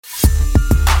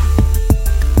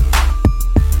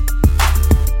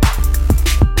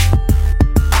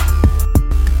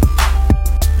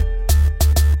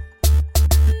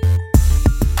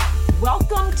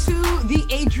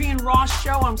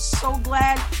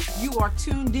You are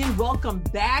tuned in. Welcome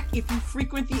back if you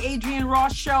frequent the Adrienne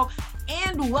Ross Show,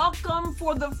 and welcome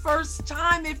for the first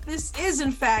time if this is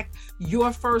in fact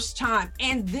your first time.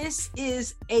 And this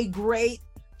is a great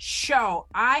show.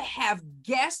 I have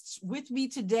guests with me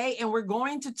today, and we're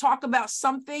going to talk about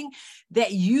something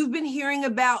that you've been hearing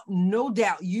about, no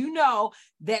doubt. You know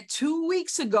that 2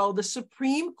 weeks ago, the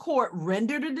Supreme Court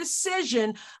rendered a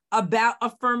decision about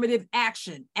affirmative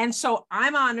action. And so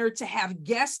I'm honored to have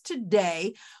guests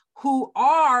today who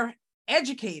are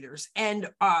educators. And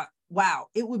wow,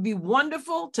 it would be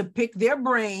wonderful to pick their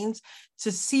brains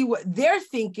to see what they're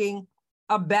thinking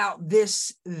about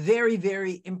this very,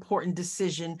 very important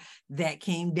decision that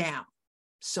came down.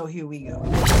 So here we go.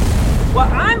 Well,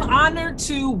 I'm honored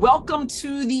to welcome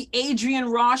to the Adrienne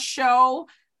Ross Show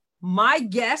my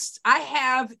guests. I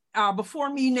have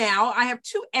before me now, I have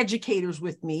two educators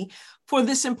with me for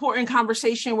this important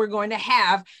conversation we're going to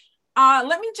have.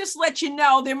 Let me just let you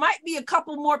know, there might be a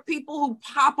couple more people who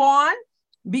pop on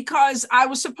because I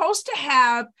was supposed to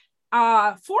have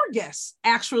 4 guests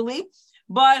actually.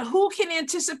 But who can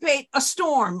anticipate a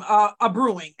storm, a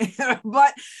brewing?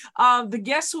 But the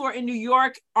guests who are in New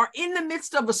York are in the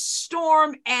midst of a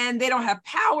storm and they don't have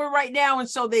power right now. And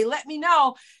so they let me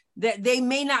know that they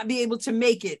may not be able to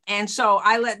make it. And so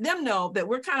I let them know that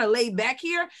we're kind of laid back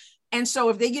here. And so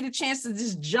if they get a chance to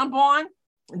just jump on,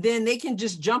 then they can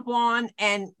just jump on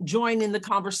and join in the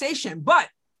conversation. But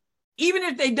even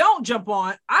if they don't jump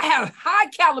on, I have high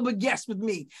caliber guests with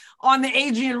me on the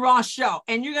Adrienne Ross Show.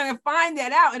 And you're going to find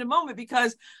that out in a moment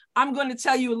because I'm going to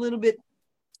tell you a little bit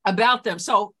about them.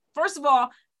 So first of all,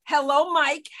 hello,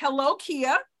 Mike. Hello,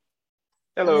 Kia.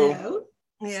 Hello. Hello.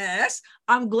 Yes,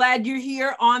 I'm glad you're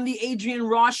here on the Adrienne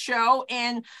Ross Show.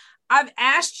 And I've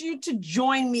asked you to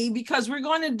join me because we're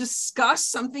going to discuss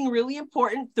something really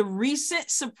important, the recent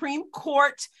Supreme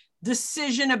Court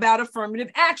decision about affirmative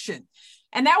action.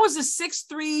 And that was a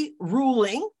 6-3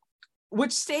 ruling,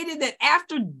 which stated that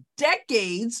after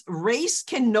decades, race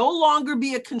can no longer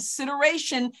be a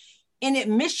consideration in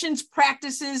admissions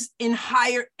practices in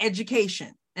higher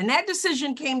education. And that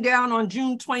decision came down on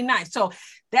June 29th. So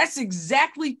that's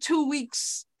exactly 2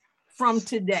 weeks from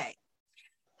today.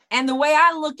 And the way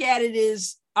I look at it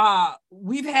is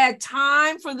we've had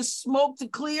time for the smoke to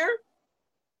clear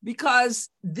because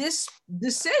this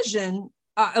decision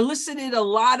elicited a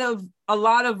lot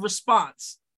of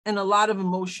response and a lot of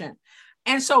emotion.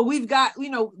 And so we've got,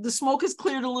 the smoke has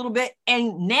cleared a little bit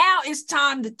and now it's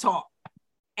time to talk.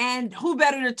 And who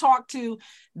better to talk to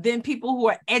than people who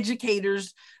are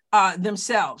educators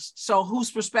themselves. So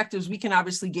whose perspectives we can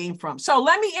obviously gain from. So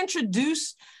let me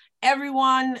introduce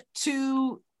everyone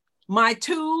to my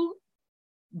 2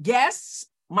 guests,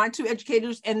 my 2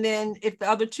 educators. And then if the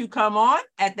other 2 come on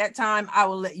at that time, I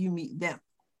will let you meet them.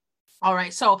 All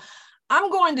right, so I'm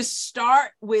going to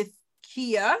start with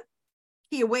Kia.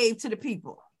 Kia, wave to the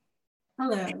people.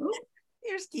 Hello.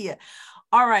 Here's Kia.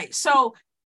 All right, so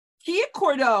Kia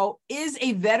Cordeaux is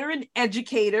a veteran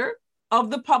educator of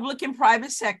the public and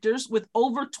private sectors with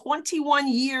over 21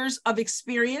 years of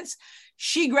experience.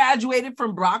 She graduated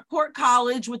from Brockport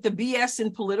College with a BS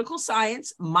in political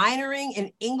science, minoring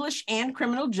in English and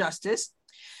criminal justice.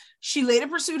 She later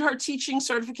pursued her teaching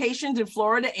certifications in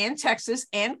Florida and Texas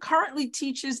and currently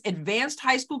teaches advanced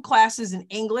high school classes in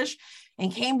English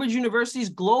and Cambridge University's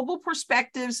Global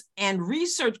Perspectives and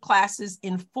Research classes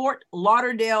in Fort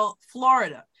Lauderdale,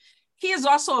 Florida. He is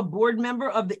also a board member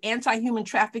of the anti-human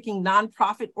trafficking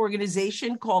nonprofit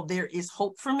organization called There Is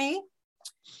Hope for Me.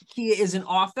 Kia is an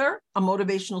author, a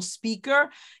motivational speaker,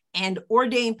 and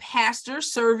ordained pastor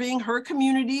serving her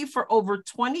community for over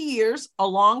 20 years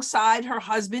alongside her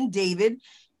husband, David,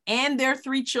 and their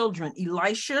 3 children,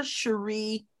 Elisha,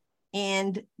 Cherie,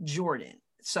 and Jordan.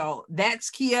 So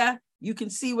that's Kia. You can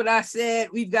see what I said.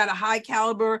 We've got a high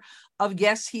caliber of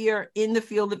guests here in the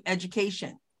field of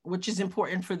education, which is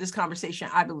important for this conversation,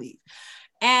 I believe.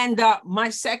 And my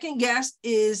second guest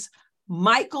is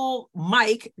Mike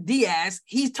Diaz.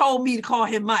 He told me to call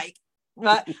him Mike.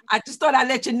 I just thought I'd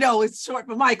let you know it's short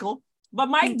for Michael. But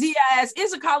Mike Diaz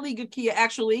is a colleague of Kia,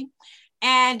 actually.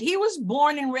 And he was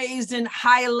born and raised in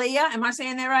Hialeah. Am I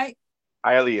saying that right?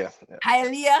 Hialeah.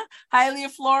 Hialeah,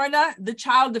 Florida, the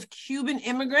child of Cuban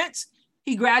immigrants.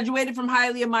 He graduated from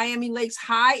Hialeah Miami Lakes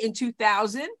High in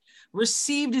 2000,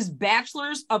 received his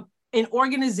bachelor's in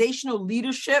organizational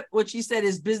leadership, which he said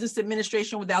is business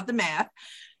administration without the math,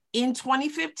 in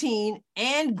 2015,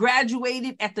 and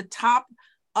graduated at the top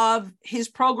of his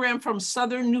program from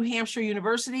Southern New Hampshire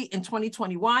University in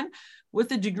 2021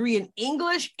 with a degree in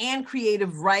English and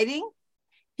creative writing.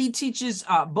 He teaches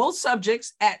both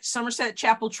subjects at Somerset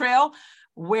Chapel Trail,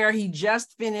 where he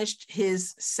just finished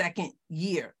his second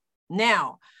year.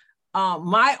 Now,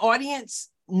 my audience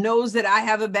knows that I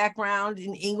have a background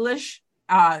in English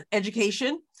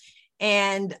education.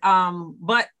 And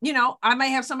but I might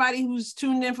have somebody who's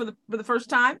tuned in for the first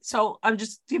time. So I'm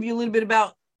just give you a little bit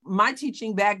about my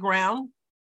teaching background.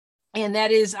 And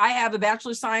that is, I have a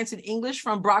Bachelor of Science in English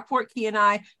from Brockport. Key and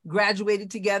I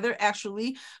graduated together,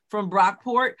 actually, from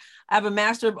Brockport. I have a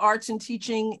Master of Arts in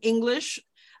Teaching English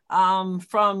from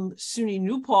SUNY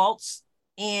New Paltz.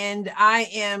 And I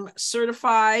am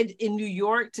certified in New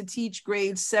York to teach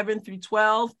grades 7 through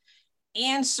 12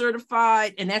 and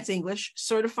certified, and that's English,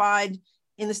 certified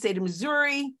in the state of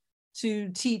Missouri to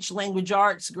teach language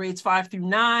arts grades 5 through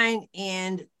 9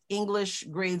 and English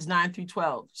grades 9 through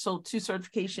 12. So 2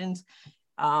 certifications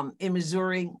in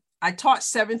Missouri. I taught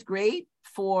 7th grade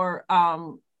for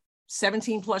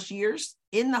 17 plus years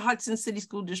in the Hudson City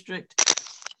School District,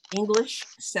 English,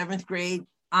 7th grade.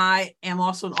 I am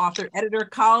also an author, editor,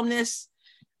 columnist,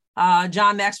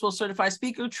 John Maxwell certified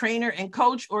speaker, trainer, and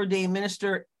coach, ordained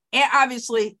minister, and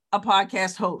obviously a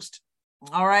podcast host.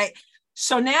 All right.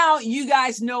 So now you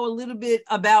guys know a little bit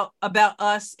about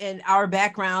us and our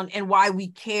background and why we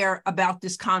care about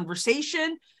this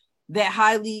conversation that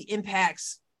highly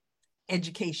impacts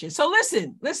education. So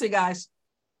listen, guys,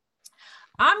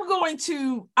 I'm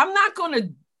not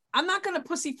going to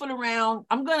pussyfoot around.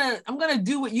 I'm going to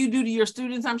do what you do to your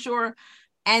students, I'm sure.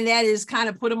 And that is kind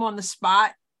of put them on the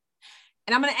spot.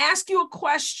 And I'm going to ask you a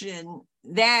question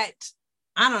that,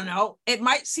 I don't know, it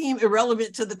might seem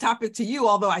irrelevant to the topic to you,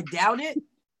 although I doubt it.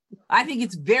 I think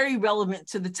it's very relevant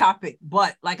to the topic.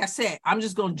 But like I said, I'm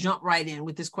just going to jump right in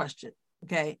with this question.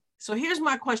 Okay. So here's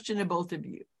my question to both of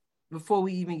you before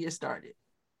we even get started.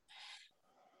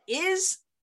 Is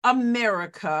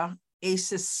America a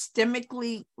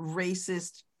systemically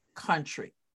racist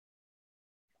country?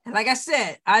 And like I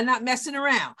said, I'm not messing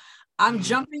around. I'm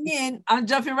jumping in. I'm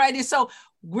jumping right in. So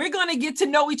we're going to get to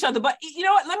know each other. But you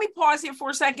know what? Let me pause here for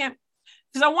a second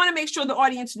because I want to make sure the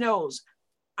audience knows.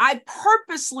 I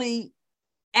purposely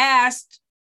asked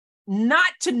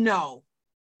not to know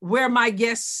where my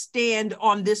guests stand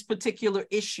on this particular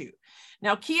issue.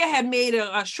 Now, Kia had made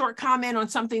a short comment on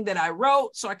something that I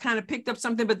wrote, so I kind of picked up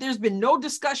something, but there's been no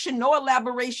discussion, no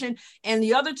elaboration. And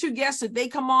the other 2 guests, if they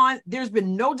come on, there's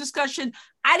been no discussion.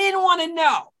 I didn't want to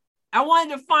know. I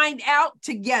wanted to find out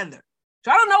together. So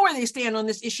I don't know where they stand on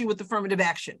this issue with affirmative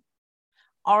action.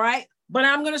 All right. But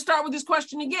I'm going to start with this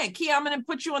question again. Kia, I'm going to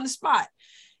put you on the spot.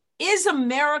 Is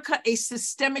America a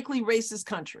systemically racist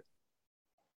country?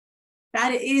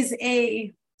 That is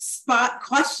a spot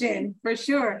question for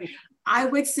sure. I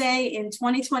would say in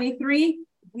 2023,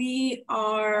 we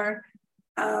are,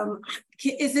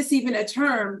 is this even a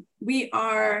term? We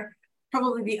are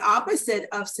probably the opposite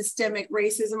of systemic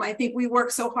racism. I think we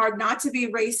work so hard not to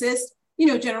be racist,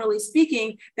 generally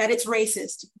speaking, that it's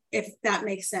racist, if that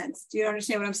makes sense. Do you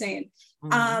understand what I'm saying?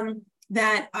 Mm-hmm.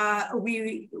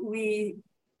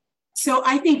 So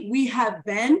I think we have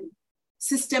been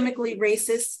systemically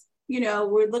racist. We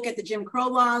look at the Jim Crow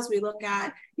laws, we look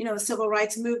at, the civil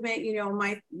rights movement,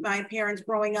 my parents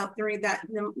growing up during that,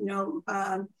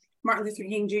 Martin Luther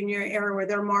King Jr. era where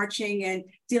they're marching and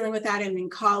dealing with that in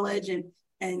college and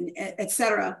et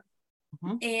cetera.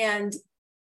 Mm-hmm. And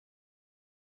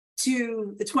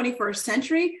to the 21st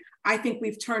century, I think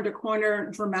we've turned a corner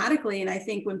dramatically. And I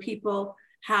think when people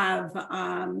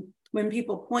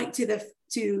point to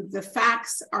the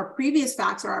facts, our previous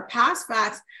facts or our past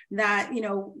facts, that,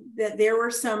 that there were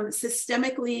some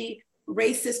systemically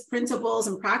racist principles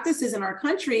and practices in our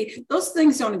country, those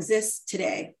things don't exist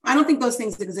today. I don't think those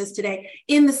things exist today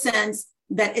in the sense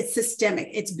that it's systemic,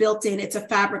 it's built in, it's a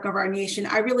fabric of our nation.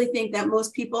 I really think that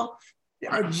most people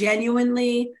are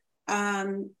genuinely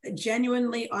authentic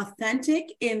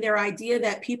in their idea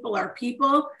that people are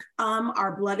people.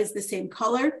 Our blood is the same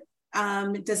color.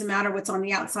 It doesn't matter what's on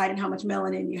the outside and how much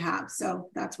melanin you have. So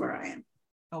that's where I am.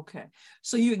 Okay.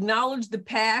 So you acknowledge the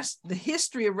past, the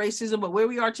history of racism, but where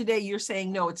we are today, you're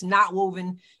saying, no, it's not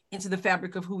woven into the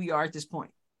fabric of who we are at this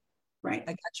point. Right.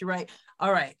 I got you right. All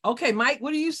right. Okay, Mike,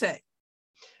 what do you say?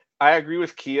 I agree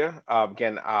with Kia.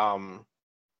 Again, I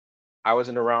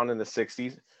wasn't around in the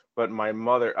 60s, but my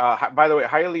mother, by the way,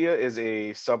 Hialeah is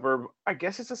a suburb, I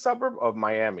guess it's a suburb of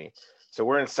Miami. So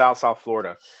we're in South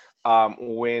Florida.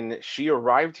 When she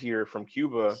arrived here from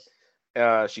Cuba,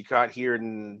 she got here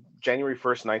in January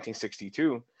 1st,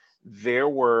 1962. There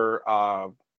were,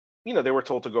 they were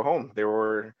told to go home. There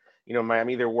were,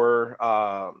 Miami, there were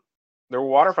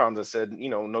water fountains that said,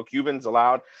 no Cubans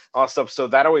allowed, all stuff. So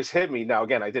that always hit me. Now,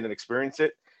 again, I didn't experience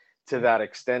it to that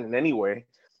extent in any way.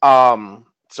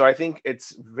 So I think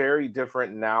it's very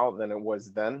different now than it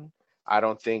was then. I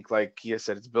don't think, like Kia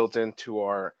said, it's built into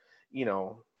our, you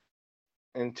know,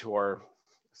 into our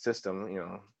system,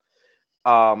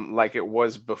 like it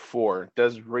was before.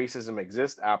 Does racism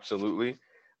exist? Absolutely.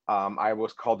 I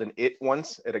was called an it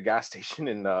once at a gas station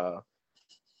in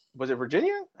was it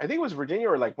Virginia? I think it was Virginia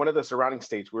or like one of the surrounding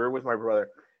states. We were with my brother,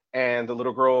 and the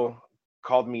little girl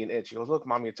called me an it. She goes, "Look,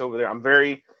 mommy, it's over there." I'm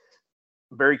very,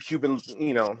 very Cuban.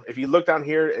 If you look down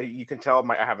here, you can tell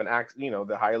I have an accent.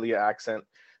 The Hialeah accent.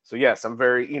 So yes, I'm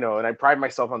very, and I pride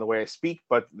myself on the way I speak,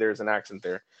 but there's an accent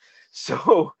there.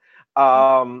 So,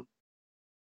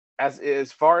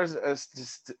 as far as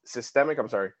systemic, I'm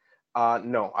sorry.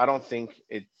 No, I don't think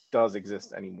it does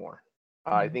exist anymore.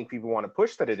 I think people want to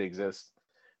push that it exists,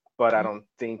 but I don't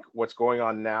think what's going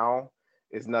on now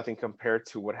is nothing compared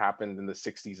to what happened in the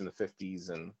 60s and the 50s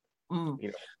and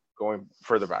going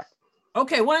further back.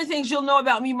 Okay, one of the things you'll know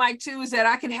about me, Mike, too, is that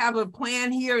I can have a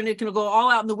plan here and it can go all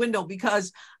out in the window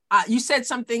because you said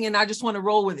something and I just want to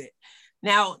roll with it.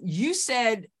 Now, you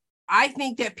said, I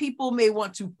think that people may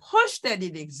want to push that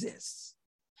it exists.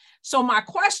 So my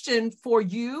question for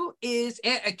you is,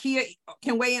 and Kia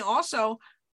can weigh in also,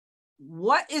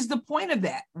 what is the point of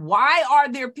that? Why are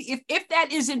there, if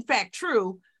that is in fact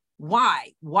true,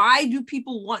 why? Why do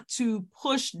people want to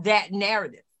push that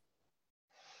narrative?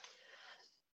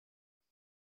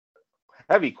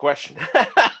 Heavy question.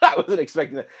 I wasn't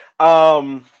expecting that.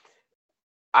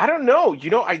 I don't know.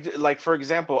 I like, for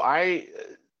example, I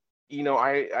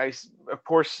of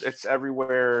course it's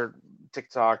everywhere,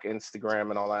 TikTok, Instagram,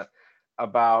 and all that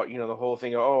about, the whole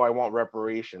thing of, oh, I want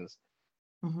reparations.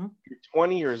 Mm-hmm. You're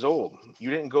 20 years old.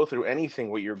 You didn't go through anything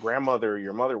what your grandmother or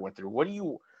your mother went through. What do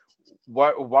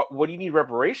you need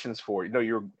reparations for?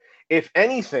 If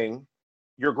anything,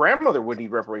 your grandmother would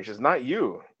need reparations, not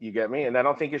you. You get me? And I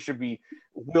don't think it should be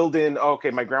willed in. Okay,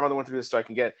 my grandmother went through this, so I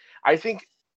can get. I think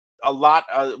a lot.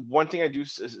 One thing I do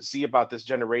see about this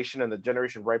generation and the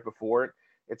generation right before it,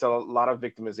 it's a lot of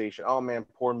victimization. Oh man,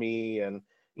 poor me, and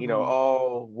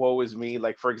oh, woe is me.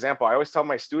 Like, for example, I always tell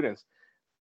my students,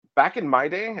 back in my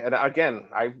day, and again,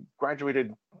 I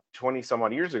graduated 20 some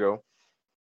odd years ago.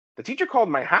 The teacher called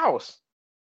my house.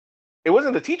 It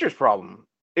wasn't the teacher's problem.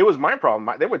 It was my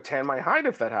problem. They would tan my hide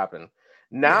if that happened.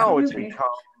 Now it's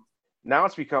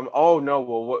become, oh no,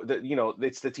 well,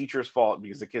 it's the teacher's fault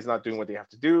because the kid's not doing what they have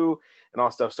to do and all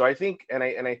stuff. So I think, and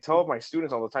I tell my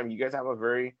students all the time, you guys have a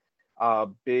very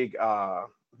big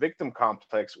victim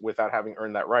complex without having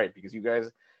earned that right, because you guys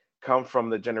come from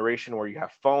the generation where you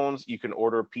have phones, you can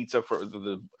order pizza for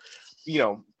the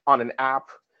on an app,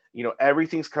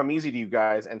 everything's come easy to you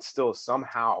guys, and still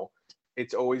somehow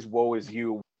it's always woe is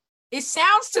you. It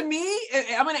sounds to me,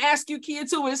 I'm going to ask you, Kia,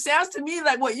 too. It sounds to me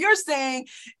like what you're saying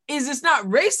is it's not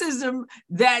racism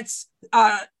that's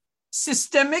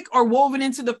systemic or woven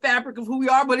into the fabric of who we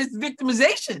are, but it's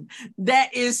victimization that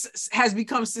has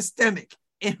become systemic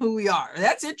in who we are.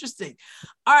 That's interesting.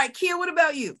 All right, Kia, what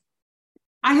about you?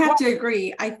 I have to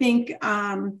agree. I think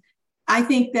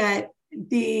that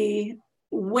the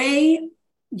way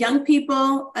young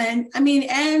people and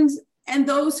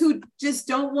those who just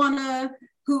don't want to,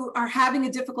 who are having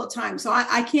a difficult time. So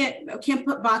I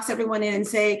can't box everyone in and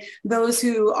say those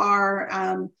who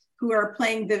are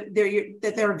playing that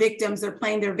they're victims, they're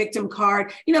playing their victim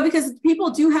card, because people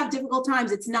do have difficult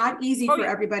times. It's not easy for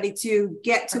everybody to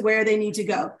get to where they need to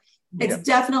go. It's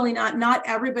definitely not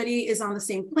everybody is on the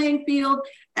same playing field.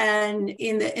 And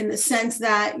in the sense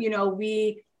that,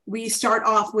 we start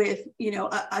off with,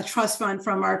 a trust fund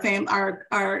from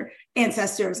our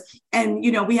ancestors, and,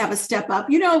 we have a step up,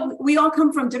 we all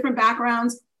come from different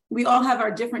backgrounds. We all have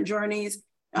our different journeys,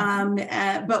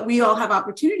 but we all have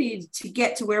opportunity to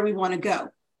get to where we want to go.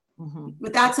 Mm-hmm.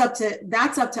 But that's up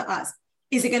to us.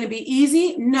 Is it going to be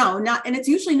easy? No, not. And it's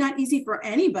usually not easy for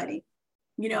anybody,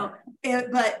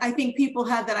 but I think people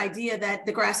have that idea that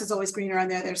the grass is always greener on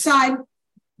the other side.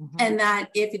 Mm-hmm. And that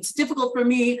if it's difficult for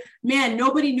me, man,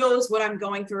 nobody knows what I'm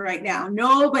going through right now.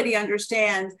 Nobody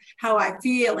understands how I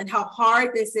feel and how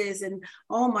hard this is. And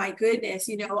oh my goodness,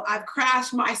 I've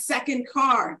crashed my second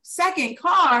car.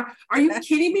 Are you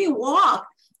kidding me? Walk,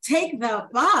 take the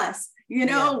bus,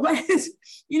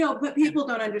 but people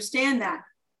don't understand that.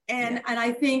 And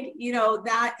I think,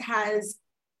 that has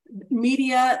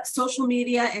media, social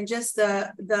media, and just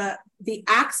the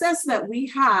access that we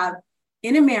have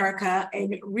in America,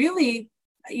 and really,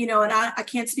 and I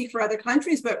can't speak for other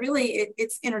countries, but really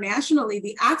it's internationally,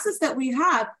 the access that we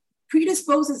have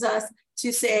predisposes us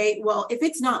to say, well, if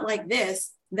it's not like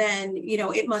this, then,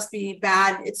 it must be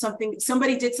bad. It's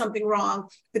somebody did something wrong.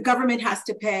 The government has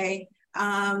to pay.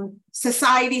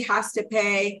 Society has to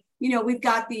pay. we've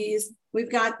got,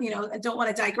 I don't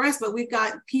want to digress, but we've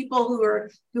got people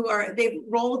they've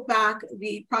rolled back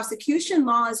the prosecution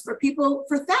laws for people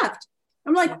for theft.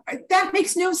 I'm like, that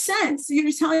makes no sense.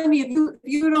 You're telling me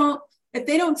if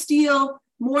they don't steal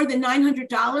more than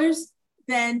 $900,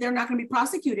 then they're not going to be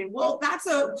prosecuted. Well, that's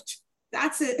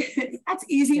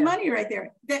easy money right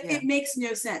there. It makes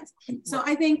no sense. So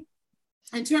I think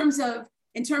in terms of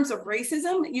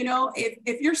racism,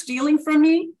 if you're stealing from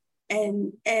me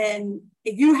and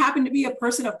if you happen to be a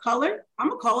person of color, I'm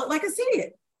gonna call it like a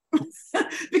idiot.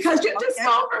 Because you just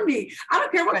stole from me. I don't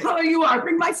care what color you are,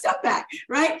 bring my stuff back,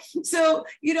 right? So,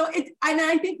 and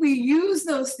I think we use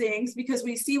those things because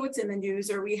we see what's in the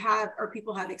news, or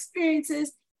people have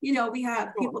experiences, we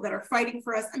have people that are fighting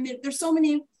for us. I mean, there's so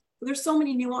many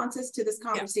nuances to this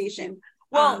conversation.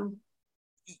 Well,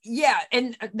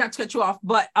 and not to cut you off,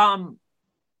 but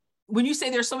when you say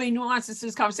there's so many nuances to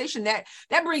this conversation, that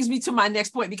brings me to my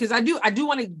next point, because I do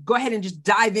want to go ahead and just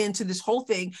dive into this whole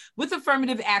thing with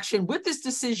affirmative action, with this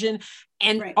decision.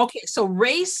 And okay, so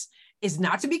race is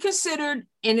not to be considered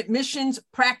in admissions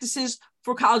practices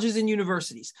for colleges and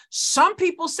universities. Some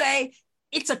people say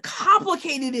it's a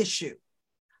complicated issue.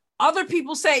 Other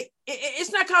people say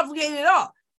it's not complicated at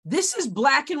all. This is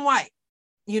black and white,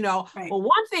 But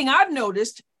one thing I've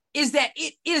noticed is that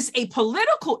it is a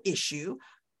political issue,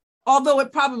 although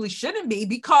it probably shouldn't be,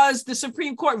 because the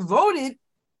Supreme Court voted,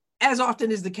 as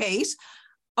often is the case,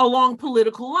 along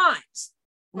political lines,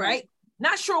 right?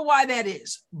 Not sure why that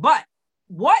is, but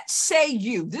what say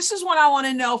you? This is what I want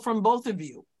to know from both of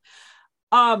you.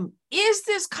 Is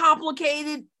this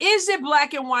complicated? Is it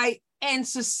black and white? And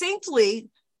succinctly,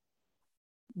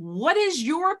 what is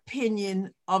your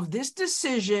opinion of this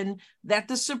decision that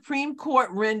the Supreme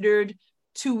Court rendered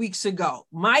 2 weeks ago?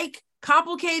 Mike,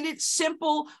 complicated,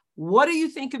 simple? What do you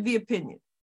think of the opinion?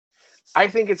 I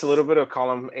think it's a little bit of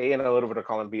column A and a little bit of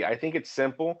column B. I think it's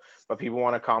simple, but people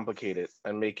want to complicate it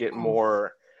and make it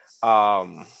more.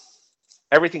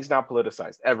 Everything's now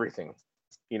politicized. Everything,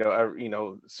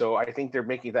 So I think they're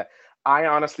making that. I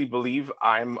honestly believe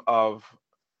I'm of,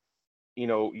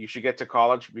 you should get to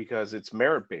college because it's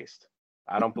merit based.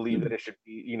 I don't believe that it should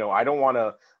be, I don't want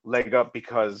to leg up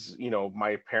because,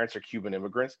 my parents are Cuban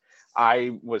immigrants.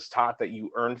 I was taught that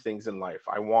you earn things in life.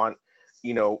 I want,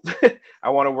 I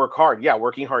want to work hard. Yeah,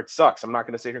 working hard sucks. I'm not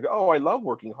going to sit here and go, oh, I love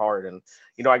working hard. And,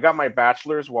 I got my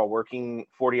bachelor's while working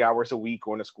 40 hours a week,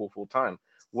 going to school full time.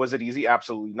 Was it easy?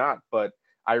 Absolutely not. But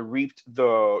I reaped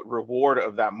the reward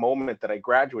of that moment that I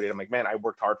graduated. I'm like, man, I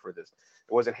worked hard for this.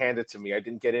 It wasn't handed to me. I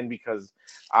didn't get in because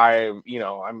I'm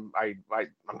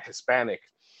Hispanic.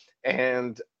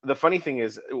 And the funny thing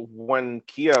is, when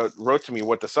Kia wrote to me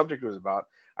what the subject was about,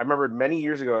 I remembered many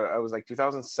years ago, I was like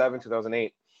 2007,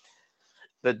 2008,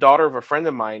 the daughter of a friend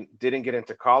of mine didn't get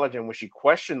into college. And when she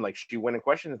questioned, she went and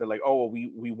questioned it, they're like, oh, well,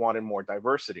 we wanted more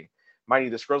diversity. Mind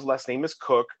you, this girl's last name is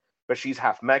Cook, but she's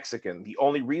half Mexican. The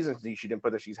only reason she didn't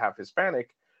put that she's half Hispanic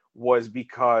was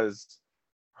because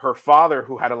her father,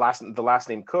 who had the last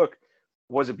name Cook,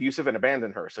 was abusive and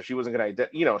abandoned her. So she wasn't going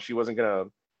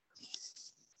to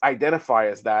identify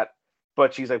as that.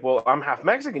 But she's like, well, I'm half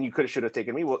Mexican. You should have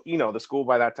taken me. Well, the school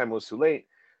by that time was too late.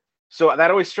 So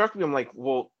that always struck me. I'm like,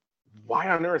 well, why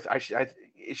on earth?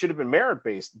 It should have been merit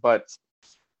based. But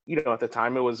at the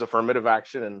time it was affirmative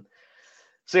action. And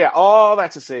so yeah, all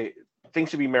that to say, things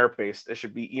should be merit based. It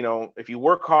should be, if you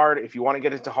work hard, if you want to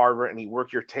get into Harvard and you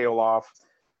work your tail off,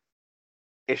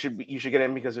 you should get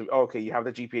in because of, okay, you have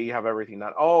the GPA, you have everything.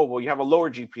 Not, oh, well, you have a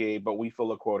lower GPA, but we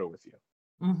fill a quota with you.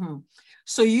 Mm-hmm.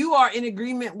 So you are in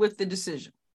agreement with the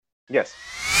decision? Yes.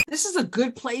 This is a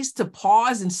good place to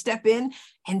pause and step in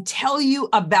and tell you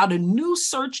about a new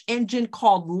search engine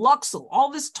called Luxel. All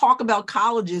this talk about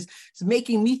colleges is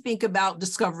making me think about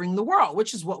discovering the world,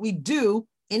 which is what we do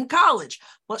in college.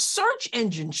 But search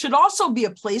engine should also be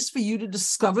a place for you to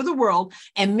discover the world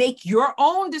and make your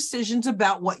own decisions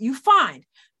about what you find.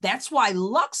 That's why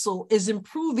Luxel is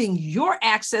improving your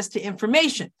access to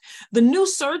information. The new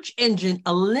search engine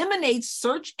eliminates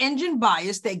search engine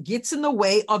bias that gets in the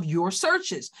way of your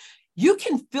searches. You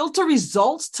can filter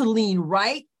results to lean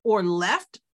right or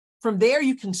left. From there,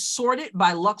 you can sort it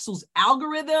by Luxel's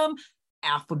algorithm,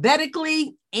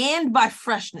 alphabetically, and by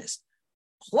freshness.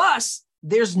 Plus,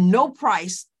 there's no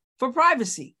price for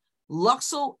privacy.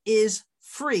 Luxel is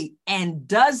free and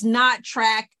does not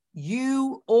track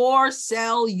you or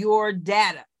sell your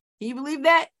data. Can you believe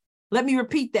that? Let me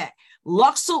repeat that.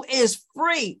 Luxel is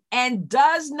free and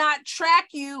does not track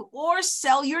you or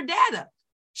sell your data.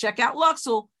 Check out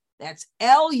Luxel. That's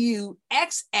LUXXLE.com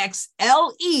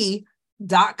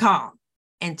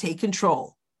and take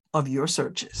control of your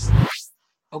searches.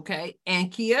 Okay.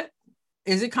 And Kia,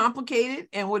 is it complicated?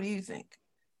 And what do you think?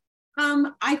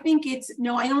 I think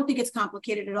I don't think it's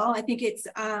complicated at all. I think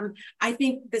I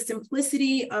think the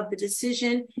simplicity of the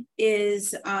decision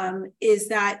is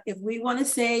that if we want to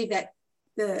say that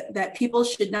that people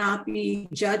should not be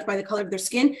judged by the color of their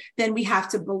skin, then we have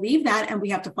to believe that and we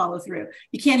have to follow through.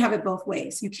 You can't have it both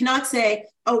ways. You cannot say,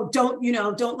 oh, don't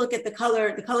look at the color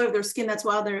of their skin. That's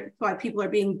why people are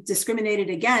being discriminated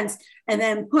against, and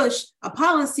then push a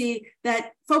policy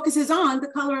that focuses on the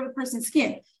color of a person's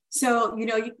skin. So,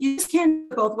 you just can't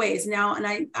go both ways now. And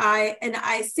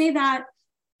I say that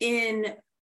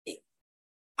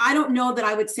I don't know that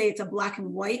I would say it's a black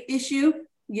and white issue,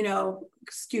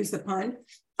 excuse the pun.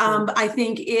 I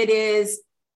think it is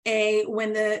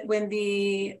when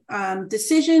the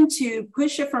decision to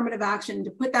push affirmative action,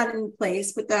 to put that in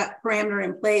place, put that parameter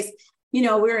in place,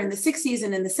 we're in the 60s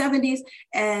and in the 70s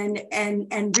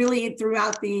and really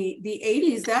throughout the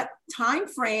 80s, that time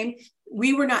frame,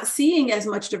 we were not seeing as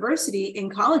much diversity in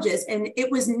colleges. And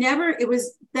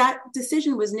that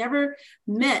decision was never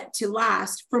meant to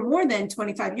last for more than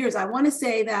 25 years. I want to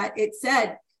say that it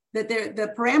said that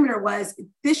the parameter was,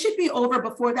 this should be over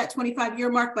before that 25-year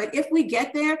mark. But if we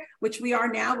get there, which we are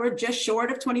now, we're just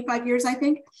short of 25 years, I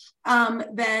think,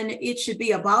 then it should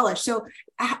be abolished. So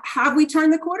have we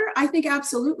turned the corner? I think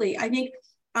absolutely. I think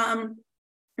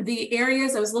the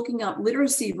areas I was looking up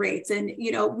literacy rates, and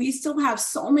we still have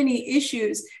so many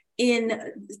issues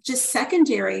in just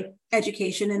secondary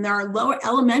education, and there are lower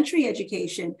elementary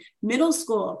education, middle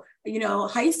school,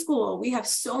 high school. We have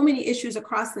so many issues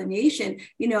across the nation,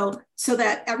 so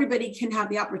that everybody can have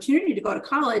the opportunity to go to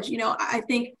college. I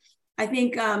think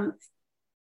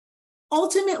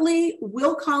ultimately,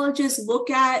 will colleges look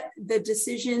at the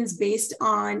decisions based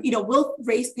on, will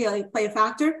race play a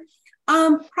factor?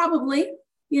 Probably.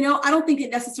 I don't think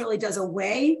it necessarily does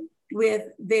away with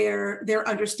their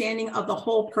understanding of the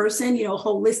whole person,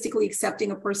 holistically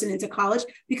accepting a person into college,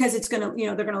 because it's going to,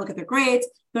 they're going to look at their grades,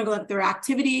 they're going to look at their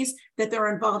activities that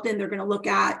they're involved in, they're going to look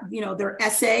at, their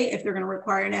essay, if they're going to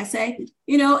require an essay,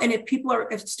 and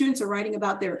if students are writing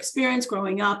about their experience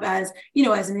growing up as,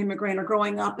 as an immigrant, or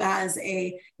growing up as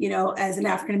as an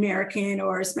African-American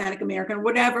or Hispanic American or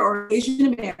whatever, or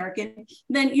Asian American,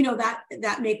 then,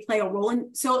 that may play a role.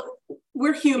 And so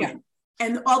we're human. Yeah.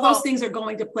 And all those things are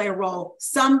going to play a role,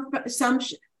 some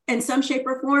in some shape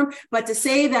or form. But to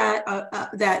say that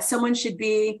that someone should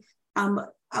be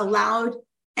allowed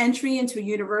entry into a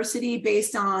university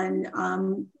based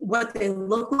on what they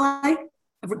look like,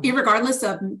 regardless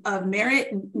of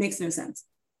merit, makes no sense.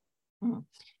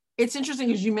 It's interesting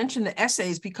because you mentioned the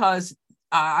essays, because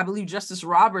I believe Justice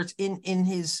Roberts in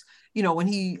his, when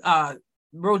he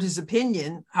wrote his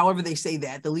opinion, however they say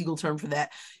that, the legal term for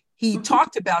that, he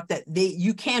talked about that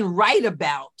you can write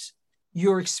about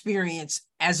your experience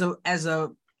as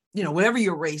a whatever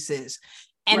your race is.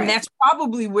 And that's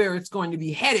probably where it's going to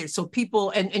be headed. So people,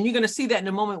 and you're going to see that in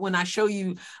a moment when I show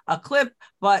you a clip,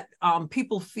 but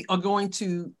people are going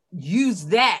to use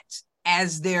that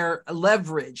as their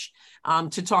leverage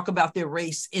to talk about their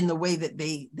race in the way that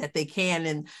they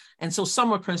can. And so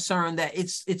some are concerned that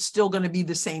it's still going to be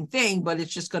the same thing, but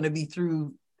it's just going to be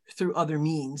through other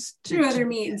means.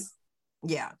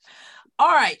 Yeah.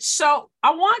 All right. So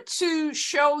I want to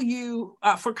show you,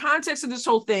 for context of this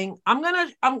whole thing, I'm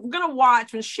gonna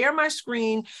watch and share my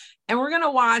screen, and we're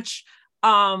gonna watch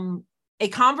a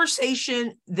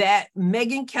conversation that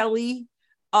Megyn Kelly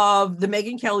of the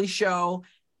Megyn Kelly Show,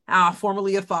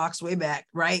 formerly of Fox, way back,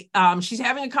 right? She's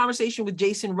having a conversation with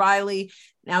Jason Riley.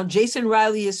 Now, Jason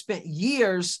Riley has spent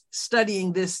years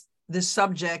studying this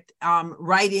subject,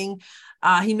 writing.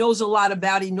 He knows a lot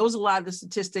about it. He knows a lot of the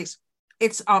statistics.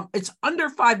 It's under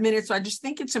 5 minutes, so I just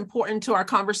think it's important to our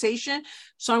conversation.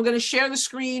 So I'm going to share the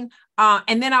screen,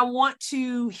 and then I want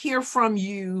to hear from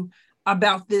you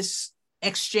about this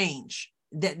exchange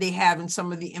that they have and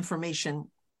some of the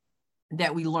information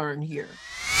that we learn here.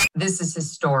 This is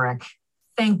historic.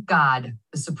 Thank God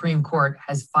the Supreme Court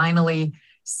has finally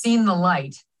seen the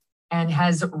light and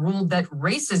has ruled that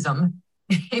racism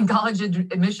in college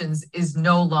admissions is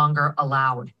no longer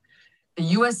allowed. The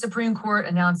U.S. Supreme Court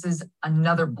announces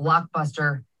another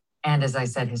blockbuster and, as I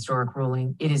said, historic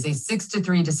ruling. It is a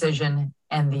 6-3 decision,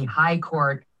 and the High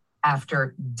Court,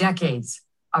 after decades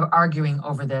of arguing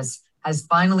over this, has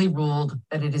finally ruled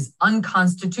that it is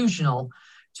unconstitutional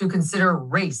to consider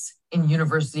race in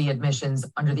university admissions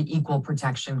under the Equal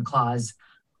Protection Clause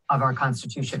of our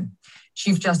Constitution.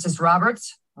 Chief Justice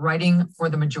Roberts, writing for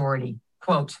the majority,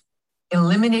 quote,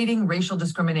 "Eliminating racial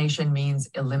discrimination means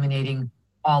eliminating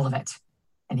all of it."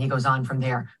 And he goes on from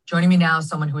there. Joining me now,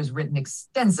 someone who has written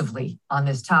extensively on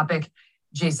this topic,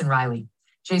 Jason Riley.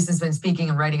 Jason's been speaking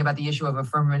and writing about the issue of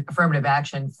affirmative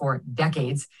action for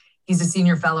decades. He's a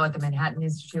senior fellow at the Manhattan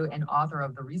Institute and author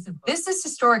of the recent book. This is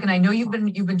historic, and I know you've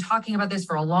been talking about this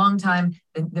for a long time.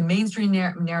 The mainstream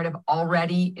narrative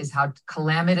already is how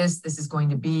calamitous this is going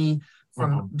to be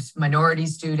from minority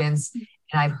students.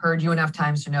 And I've heard you enough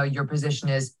times to know your position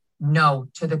is no,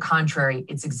 to the contrary,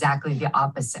 it's exactly the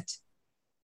opposite.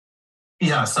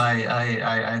 Yes,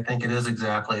 I think it is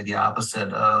exactly the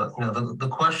opposite. The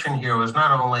question here was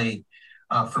not only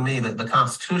for me that the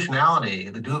constitutionality,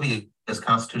 the dubious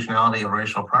constitutionality of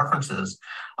racial preferences.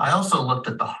 I also looked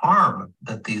at the harm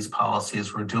that these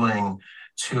policies were doing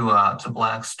to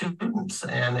Black students,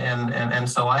 and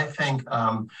so I think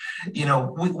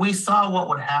we saw what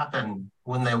would happen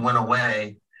when they went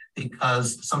away,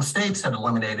 because some states had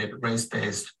eliminated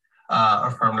race-based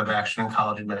affirmative action in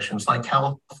college admissions, like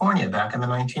California back in the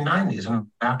 1990s. And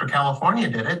after California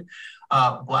did it,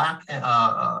 Black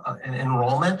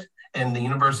enrollment in the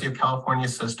University of California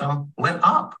system went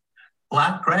up.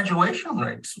 Black graduation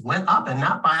rates went up, and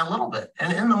not by a little bit.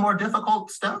 And in the more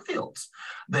difficult STEM fields,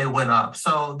 they went up.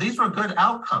 So these were good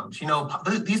outcomes.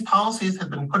 These policies had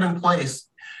been put in place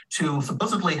to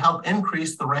supposedly help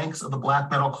increase the ranks of the Black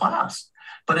middle class.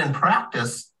 But in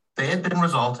practice, they had been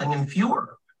resulting in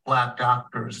fewer Black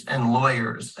doctors and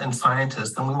lawyers and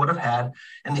scientists than we would have had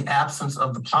in the absence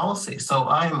of the policy. So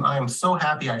I am so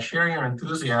happy. I share your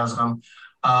enthusiasm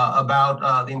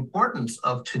about the importance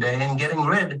of today and getting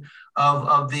rid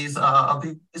of these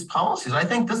policies. I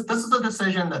think this is a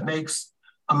decision that makes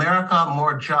America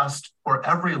more just for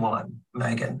everyone,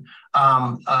 Megan.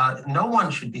 No one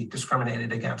should be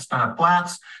discriminated against, not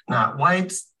Blacks, not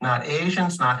whites, not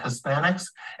Asians, not Hispanics.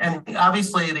 And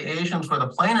obviously the Asians were the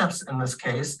plaintiffs in this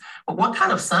case, but what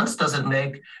kind of sense does it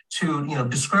make to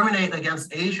discriminate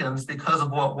against Asians because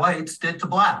of what whites did to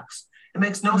Blacks? It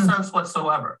makes no sense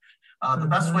whatsoever. The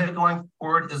best way going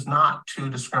forward is not to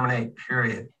discriminate,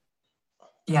 period.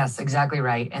 Yes, exactly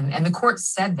right. And the court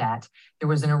said that. There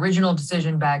was an original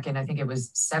decision back in, I think it was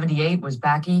 78, was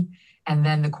Bakke. And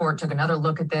then the court took another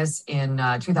look at this in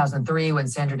 2003 when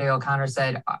Sandra Day O'Connor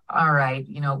said, all right,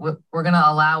 we're going to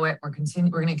allow it. We're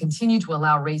going to continue to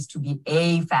allow race to be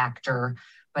a factor,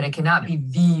 but it cannot be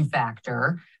the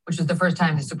factor, which was the first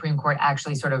time the Supreme Court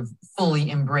actually sort of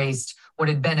fully embraced what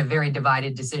had been a very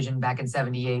divided decision back in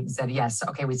 78 and said, yes,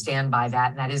 okay, we stand by that.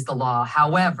 And that is the law.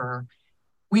 However,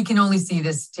 we can only see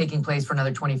this taking place for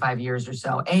another 25 years or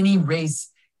so. Any race-based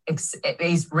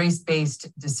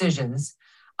decisions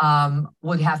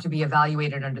would have to be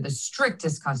evaluated under the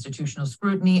strictest constitutional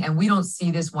scrutiny. And we don't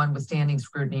see this one withstanding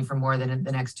scrutiny for more than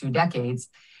the next 2 decades.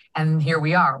 And here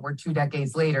we are, we're 2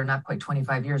 decades later, not quite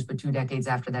 25 years, but 2 decades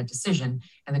after that decision.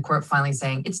 And the court finally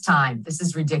saying, it's time, this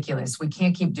is ridiculous. We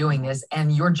can't keep doing this.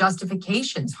 And your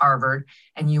justifications, Harvard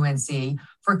and UNC,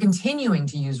 for continuing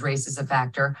to use race as a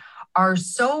factor are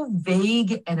so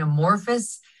vague and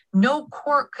amorphous, no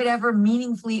court could ever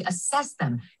meaningfully assess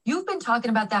them. You've been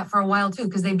talking about that for a while too,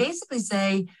 because they basically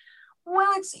say,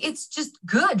 well, it's just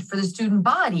good for the student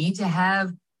body to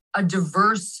have a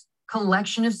diverse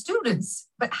collection of students.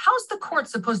 But how's the court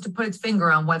supposed to put its finger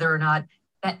on whether or not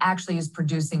that actually is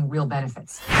producing real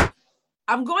benefits?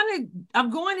 I'm going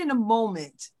in a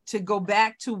moment to go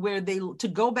back to where they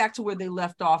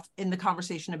left off in the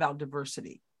conversation about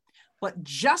diversity. But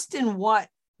just in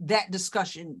that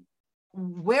discussion,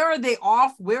 where are they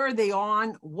off? Where are they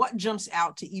on? What jumps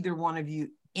out to either one of you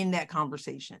in that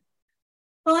conversation?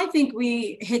 Well, I think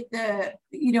we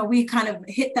we kind of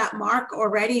hit that mark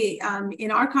already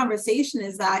in our conversation,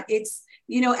 is that it's,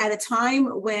 at a time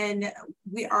when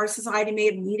our society may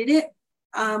have needed it,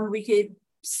 we could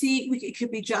see, it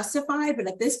could be justified, but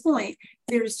at this point,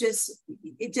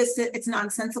 it's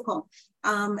nonsensical,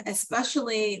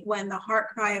 especially when the heart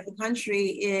cry of the country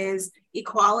is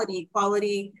equality for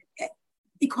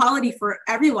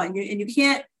everyone. We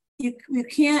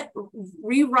can't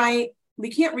rewrite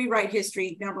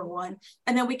history, number one,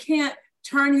 and then we can't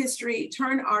turn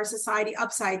our society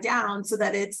upside down so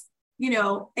that it's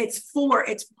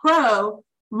pro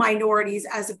minorities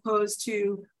as opposed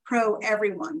to pro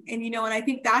everyone. And and I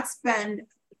think that's been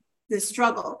the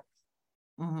struggle,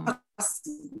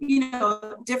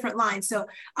 different lines. So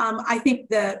I think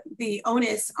the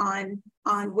onus on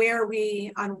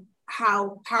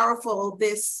how powerful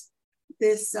this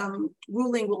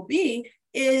ruling will be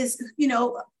is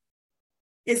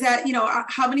that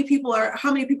how many people are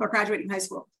graduating high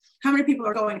school, how many people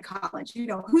are going to college,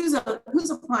 who's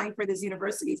applying for these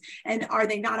universities, and are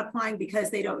they not applying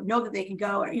because they don't know that they can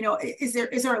go, or is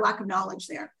there a lack of knowledge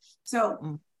there?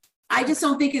 So I just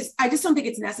don't think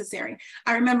it's necessary.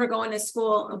 I remember going to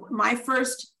school, my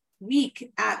first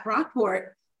week at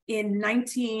Brockport in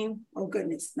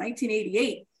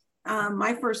 1988.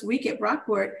 My first week at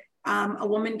Brockport, a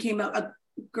woman came up, a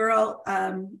girl,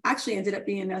 actually ended up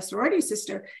being a sorority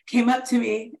sister, came up to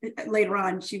me later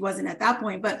on. She wasn't at that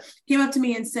point, but came up to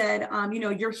me and said,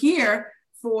 you're here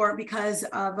because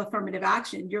of affirmative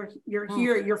action. You're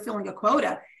here, you're filling a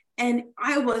quota. And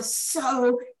I was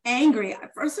so angry.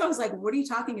 At first I was like, what are you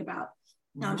talking about?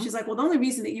 She's like, well, the only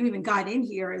reason that you even got in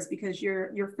here is because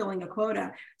you're filling a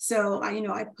quota. So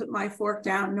I put my fork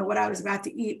down, know what I was about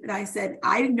to eat. And I said,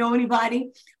 I didn't know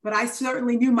anybody, but I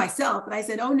certainly knew myself. And I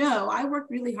said, oh no, I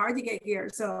worked really hard to get here.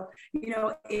 So,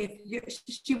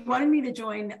 she wanted me to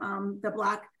join the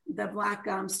Black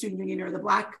Student Union or the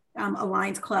Black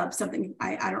Alliance Club, something,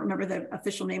 I don't remember the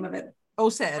official name of it.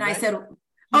 OSAD. And I said,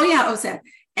 oh yeah, OSAD.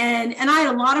 And I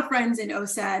had a lot of friends in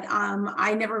OSAD.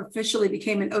 I never officially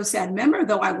became an OSAD member,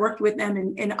 though I worked with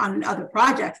them on other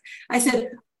projects. I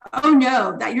said, oh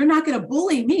no, that you're not going to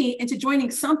bully me into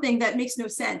joining something that makes no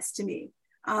sense to me.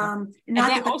 Not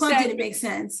that the club didn't make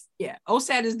sense. Yeah,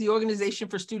 OSAD is the Organization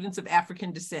for Students of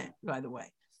African Descent, by the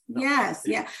way. No. Yes,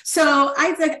 yeah. So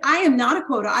I was like, I am not a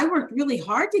quota. I worked really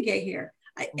hard to get here.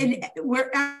 And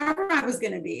wherever I was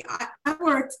going to be, I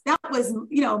worked. That was,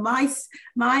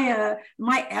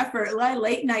 my effort,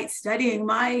 late night studying,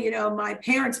 my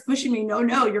parents pushing me.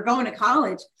 No, you're going to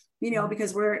college,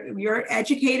 because you're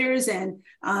educators, and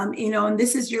and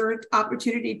this is your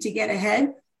opportunity to get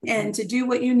ahead and to do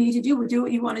what you need to do, do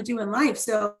what you want to do in life.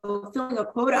 So filling a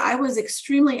quota, I was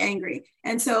extremely angry,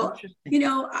 and so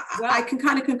I can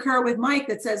kind of concur with Mike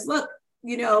that says, look,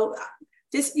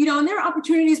 just, and there are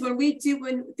opportunities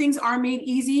when things are made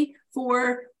easy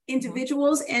for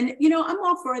individuals. And, I'm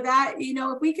all for that.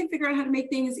 If we can figure out how to make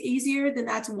things easier, then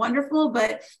that's wonderful.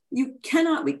 But we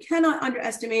cannot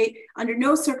underestimate under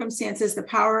no circumstances the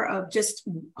power of just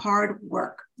hard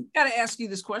work. Got to ask you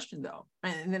this question, though,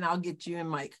 and then I'll get you and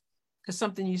Mike, because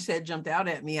something you said jumped out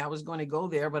at me. I was going to go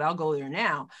there, but I'll go there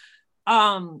now.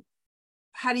 How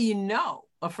do you know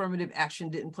affirmative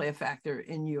action didn't play a factor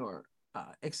in your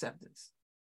acceptance?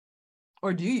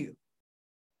 Or do you?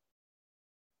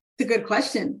 It's a good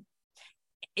question.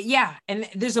 Yeah, and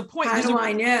there's a point. How do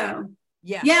I know?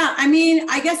 Yeah. Yeah. I mean,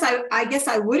 I guess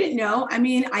I wouldn't know. I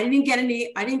mean, I didn't get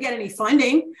any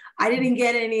funding. I didn't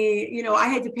get any, I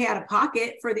had to pay out of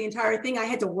pocket for the entire thing. I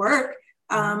had to work.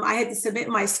 I had to submit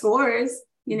my scores.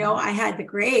 I had the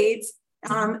grades.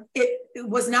 It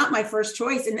was not my first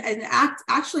choice, and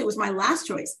actually it was my last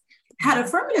choice. Had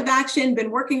affirmative action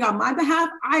been working on my behalf,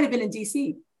 I'd have been in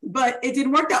DC. But it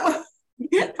didn't work that way.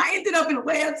 I ended up in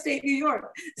way upstate New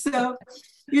York. So,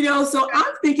 so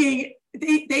I'm thinking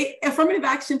they affirmative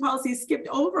action policy skipped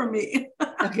over me.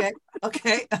 Okay.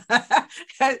 That's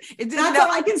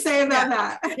all I can say about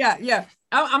that. Yeah.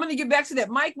 I'm going to get back to that.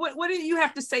 Mike, what do you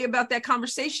have to say about that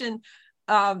conversation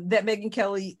that Megyn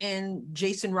Kelly and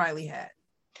Jason Riley had?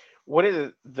 One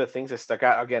of the things that stuck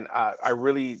out, again, I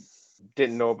really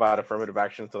didn't know about affirmative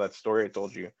action until that story I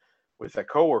told you with a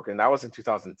coworker, and that was in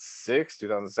 2006,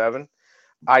 2007.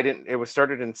 It was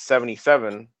started in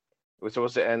 77. It was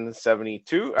supposed to end in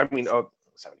 72.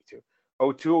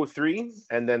 02, 03,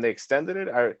 and then they extended it.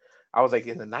 I was like,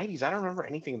 in the 90s, I don't remember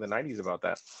anything in the 90s about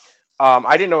that.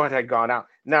 I didn't know it had gone out.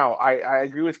 Now, I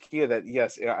agree with Kia that,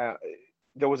 yes,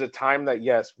 there was a time that,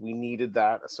 yes, we needed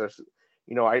that. Especially,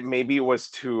 maybe it was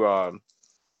for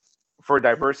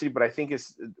diversity, but I think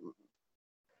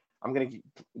I'm going to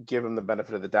give them the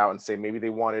benefit of the doubt and say maybe they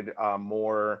wanted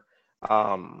more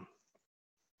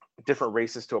different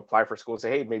races to apply for school.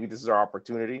 Say, hey, maybe this is our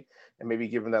opportunity, and maybe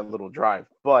give them that little drive.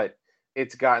 But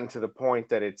it's gotten to the point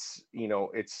that it's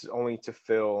only to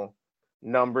fill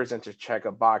numbers and to check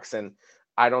a box. And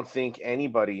I don't think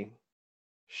anybody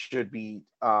should be,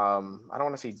 I don't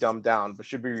want to say dumbed down, but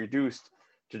should be reduced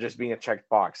to just being a checked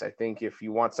box. I think if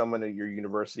you want someone at your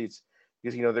university, it's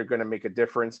because they're going to make a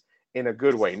difference in a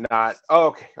good way, not,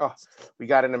 we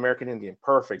got an American Indian,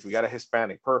 perfect. We got a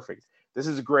Hispanic, perfect. This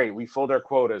is great. We filled our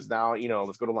quotas. Now,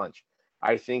 let's go to lunch.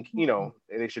 I think,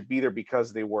 they should be there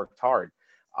because they worked hard.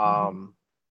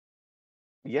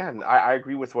 Yeah, and I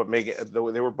agree with what Megyn,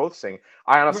 they were both saying.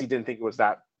 I honestly didn't think it was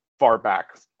that far back.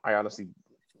 I honestly,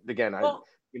 again, I've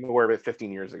been aware of it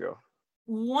 15 years ago.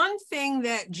 One thing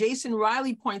that Jason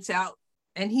Riley points out,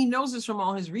 and he knows this from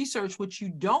all his research, which you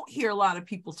don't hear a lot of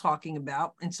people talking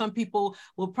about, and some people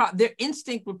will their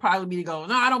instinct would probably be to go,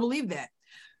 no, I don't believe that.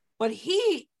 But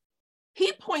he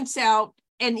points out,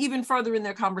 and even further in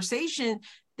their conversation,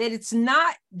 that it's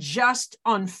not just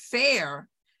unfair,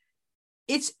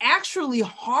 it's actually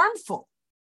harmful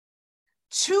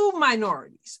to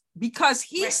minorities, because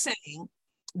he's saying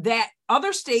that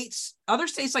other states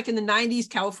like in the 90s,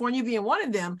 California being one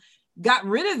of them, got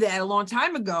rid of that a long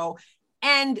time ago.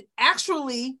 And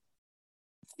actually,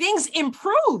 things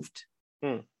improved.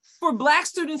 For Black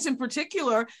students in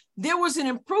particular, there was an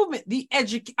improvement. The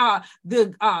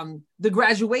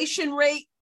graduation rate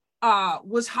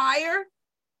was higher.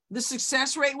 The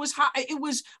success rate was high.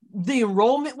 The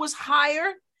enrollment was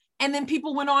higher. And then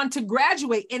people went on to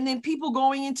graduate. And then people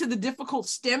going into the difficult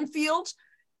STEM fields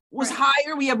was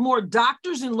higher. We have more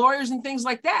doctors and lawyers and things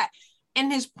like that.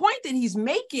 And his point that he's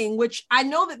making, which I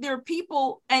know that there are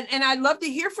people, and I'd love to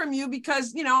hear from you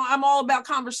because, I'm all about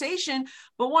conversation.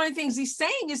 But one of the things he's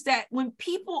saying is that when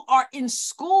people are in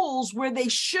schools where they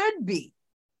should be,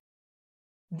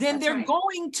 then they're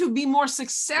going to be more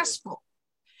successful.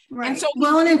 Right. And so,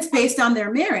 and it's based on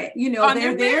their merit.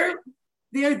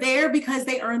 They're there because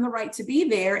they earn the right to be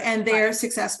there, and they're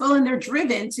successful, and they're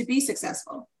driven to be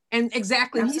successful. And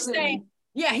exactly, Absolutely.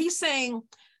 he's saying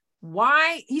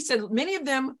why, he said many of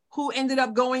them who ended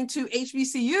up going to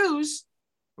HBCUs,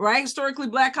 right, historically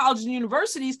Black colleges and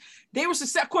universities, they were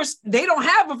successful. Of course, they don't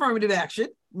have affirmative action,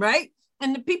 right?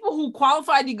 And the people who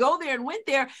qualified to go there and went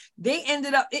there, it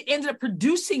ended up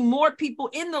producing more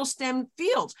people in those STEM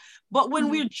fields. But when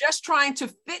we're just trying to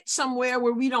fit somewhere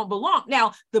where we don't belong.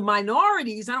 Now, the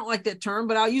minorities, I don't like that term,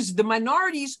 but I'll use the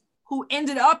minorities who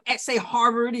ended up at, say,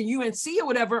 Harvard and UNC or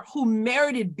whatever, who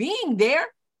merited being there,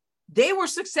 they were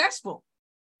successful.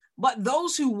 But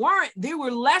those who weren't, they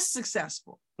were less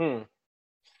successful.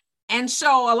 And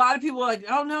so a lot of people are like,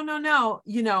 oh,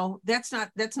 no, that's not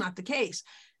the case.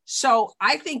 So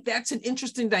I think that's an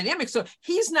interesting dynamic. So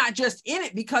he's not just in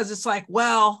it because it's like,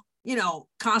 well,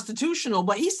 constitutional,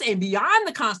 but he's saying beyond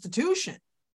the Constitution,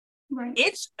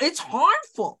 it's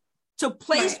harmful to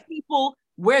place people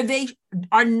where they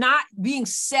are not being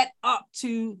set up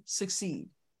to succeed.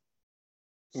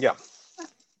 Yeah.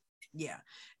 Yeah.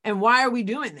 And why are we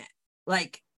doing that?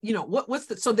 Like,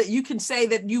 so that you can say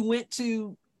that you went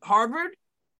to Harvard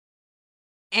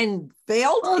and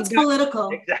failed? Well, it's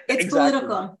political. It's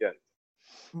political. Yeah.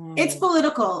 It's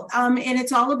political. And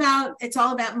it's all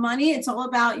about money. It's all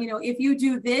about, if you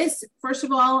do this, first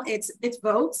of all, it's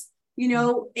votes,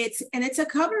 it's a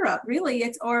cover up, really.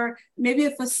 Or maybe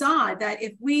a facade that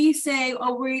if we say,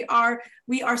 oh, we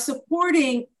are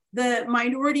supporting the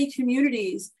minority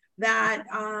communities, that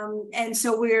and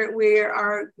so we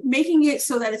are making it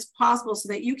so that it's possible, so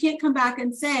that you can't come back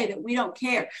and say that we don't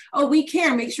care. Oh, we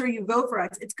care. Make sure you vote for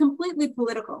us. It's completely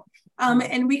political.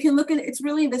 And we can look at it's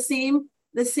really the same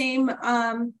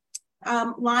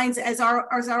lines as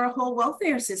our whole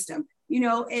welfare system.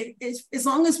 As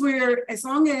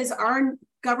long as our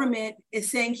government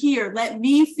is saying, here, let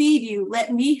me feed you,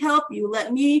 let me help you,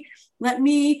 let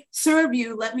me serve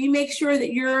you, let me make sure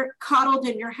that you're coddled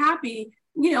and you're happy,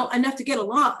 enough to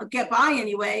get by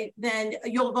anyway, then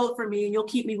you'll vote for me and you'll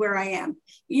keep me where I am.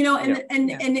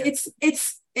 It's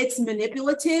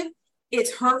manipulative,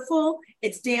 it's hurtful,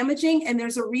 it's damaging, and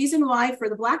there's a reason why, for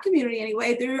the Black community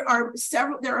anyway, there are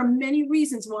many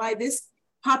reasons why this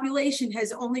population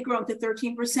has only grown to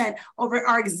 13% over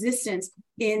our existence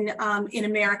in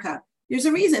America. There's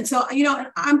a reason. So,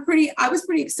 I was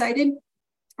pretty excited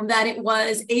that it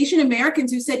was Asian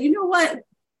Americans who said, you know what?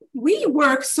 We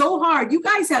work so hard. You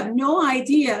guys have no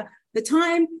idea the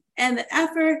time and the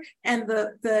effort and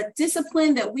the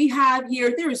discipline that we have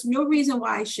here. There is no reason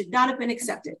why I should not have been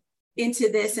accepted into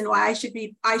this, and why I should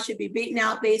be beaten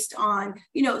out based on,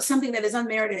 something that is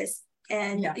unmerited.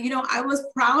 And, I was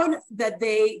proud that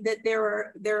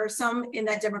there are some in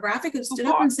that demographic who stood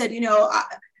up and said, I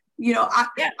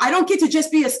don't get to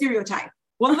just be a stereotype.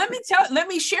 Well, let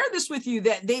me share this with you,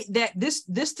 that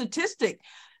this statistic,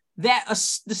 that a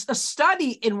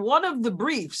study in one of the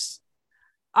briefs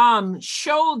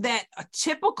showed that a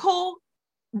typical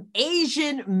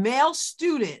Asian male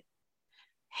student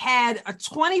had a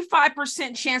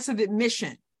 25% chance of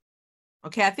admission.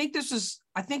 Okay, I think this was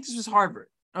Harvard.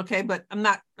 Okay, but I'm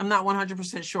not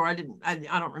 100% sure. I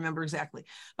don't remember exactly.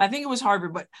 But I think it was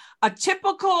Harvard. But a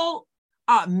typical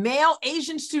male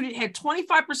Asian student had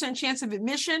 25% chance of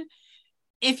admission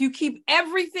if you keep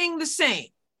everything the same.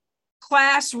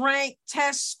 Class rank,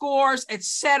 test scores,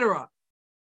 etc.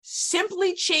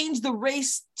 Simply change the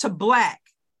race to Black.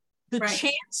 The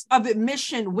chance of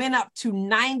admission went up to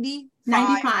 95%.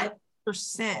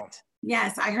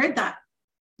 Yes, I heard that.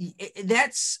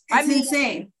 That's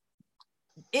insane.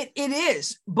 It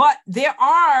is, but there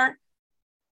are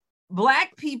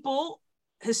Black people,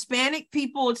 Hispanic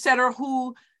people, etc.,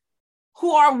 who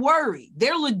are worried.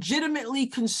 They're legitimately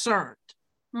concerned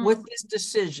with this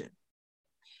decision.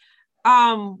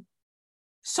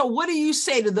 So what do you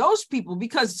say to those people?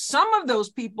 Because some of those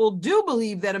people do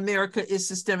believe that America is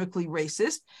systemically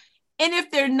racist. And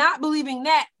if they're not believing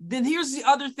that, then here's the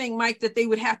other thing, Mike, that they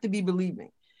would have to be believing.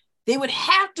 They would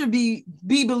have to be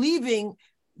believing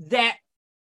that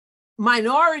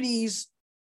minorities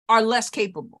are less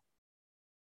capable.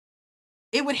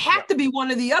 It would have to be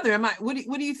one or the other. What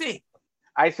do you think?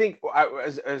 I think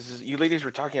as you ladies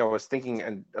were talking, I was thinking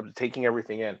and taking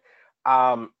everything in.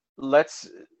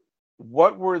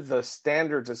 What were the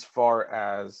standards as far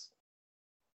as,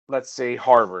 let's say,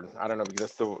 Harvard? I don't know,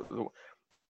 because that's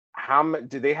how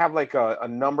do they have like a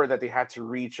number that they had to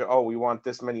reach? Oh, we want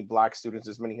this many Black students,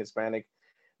 this many Hispanic.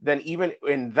 Then even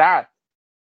in that,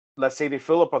 let's say they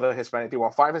fill up with a Hispanic, they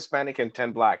want 5 Hispanic and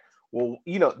 10 Black. Well,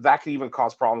 that could even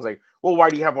cause problems. Like, well, why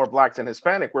do you have more Black than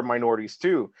Hispanic? We're minorities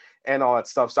too, and all that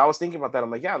stuff. So I was thinking about that.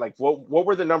 I'm like, yeah, like what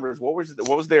were the numbers? What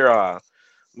was their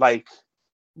like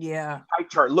pie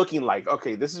chart looking like?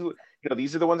 Okay, this is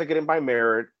these are the ones that get in by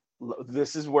merit.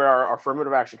 This is where our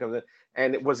affirmative action comes in.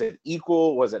 And was it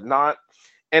equal? Was it not?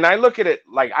 And I look at it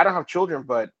like, I don't have children,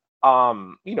 but I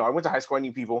went to high school. I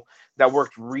knew people that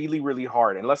worked really, really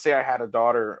hard. And let's say I had a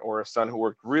daughter or a son who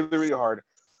worked really, really hard,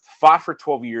 fought for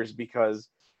 12 years because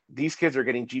these kids are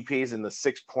getting GPAs in the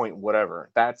 6 point whatever.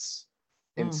 That's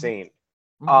insane.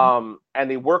 Mm-hmm.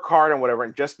 And they work hard and whatever.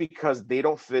 And just because they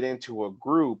don't fit into a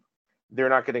group, they're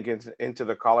not going to get into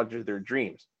the college of their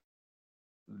dreams.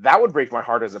 That would break my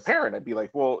heart as a parent. I'd be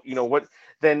like, well, what?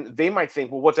 Then they might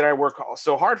think, well, what did I work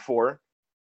so hard for?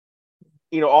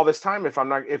 All this time, if I'm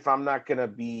not going to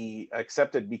be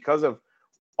accepted because of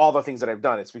all the things that I've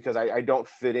done, it's because I don't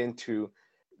fit into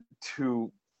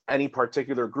any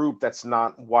particular group that's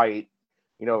not white.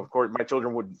 Of course, my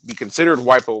children would be considered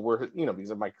white, but we're, because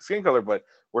of my skin color, but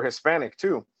we're Hispanic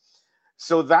too.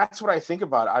 So that's what I think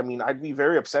about. I mean, I'd be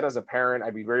very upset as a parent.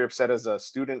 I'd be very upset as a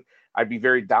student. I'd be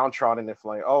very downtrodden if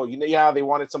like, oh, they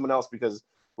wanted someone else because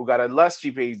who got a less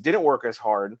GPA, didn't work as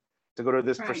hard to go to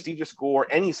this prestigious school or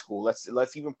any school.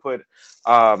 Let's even put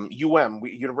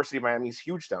University of Miami is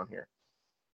huge down here.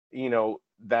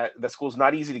 That school's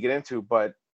not easy to get into,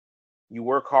 but you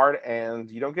work hard and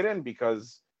you don't get in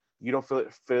because you don't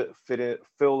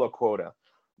fill a quota.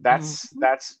 That's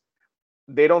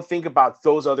they don't think about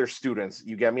those other students.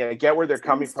 You get me? I get where they're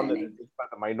coming from. The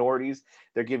minorities,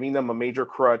 they're giving them a major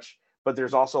crutch, but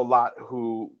there's also a lot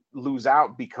who lose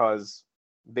out because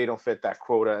they don't fit that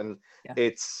quota, and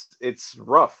it's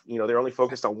rough. They're only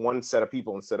focused on one set of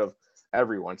people instead of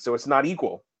everyone, so it's not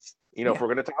equal. If we're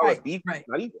going to talk about equal, it's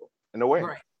not equal in a way.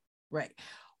 Right.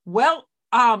 Well,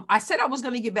 I said I was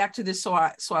going to get back to this, so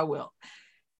I will.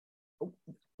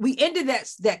 We ended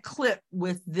that clip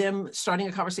with them starting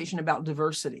a conversation about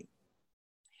diversity.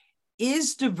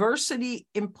 Is diversity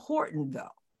important though?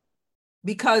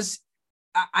 Because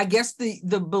I guess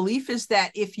the belief is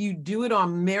that if you do it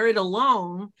on merit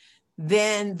alone,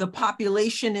 then the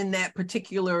population in that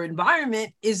particular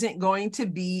environment isn't going to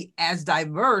be as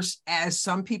diverse as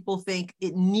some people think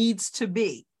it needs to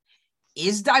be.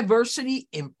 Is diversity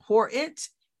important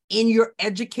in your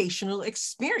educational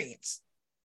experience?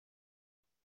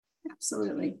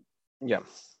 Absolutely. Yeah.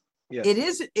 It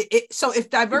is. So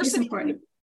if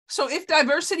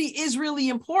diversity is really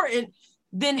important,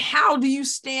 then how do you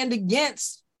stand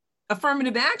against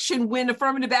affirmative action when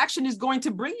affirmative action is going to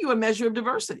bring you a measure of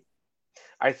diversity?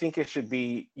 I think it should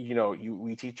be,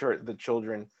 we teach the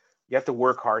children, you have to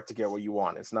work hard to get what you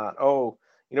want. It's not,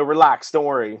 relax, don't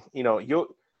worry.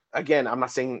 Again, I'm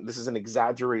not saying this is an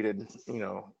exaggerated,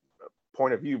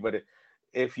 point of view, but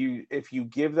if you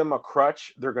give them a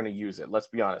crutch, they're going to use it. Let's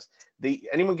be honest.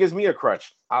 Anyone gives me a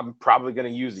crutch, I'm probably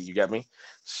going to use it. You get me?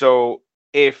 So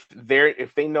if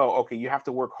they know, okay, you have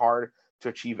to work hard to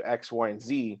achieve X, Y, and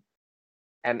Z,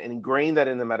 and ingrain that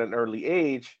in them at an early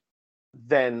age,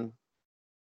 then,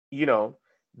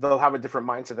 they'll have a different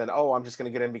mindset than, oh, I'm just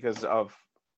going to get in because of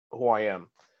who I am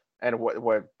and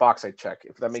what box I check,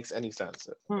 if that makes any sense.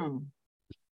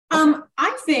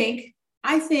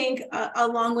 I think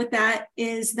along with that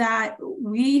is that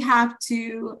we have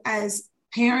to, as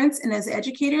parents and as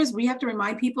educators, we have to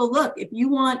remind people, look, if you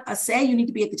want a say, you need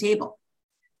to be at the table.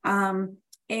 And,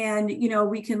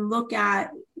 we can look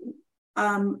at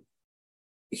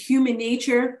human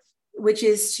nature, which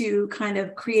is to kind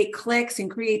of create cliques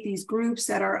and create these groups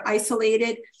that are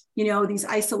isolated, these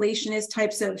isolationist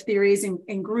types of theories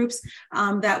and groups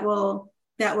that will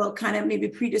kind of maybe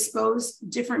predispose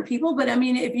different people. But I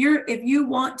mean, if you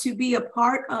want to be a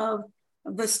part of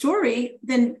the story,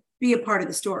 then be a part of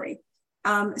the story.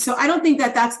 So I don't think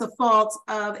that's the fault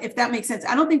of, if that makes sense,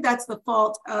 I don't think that's the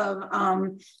fault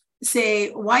of, say,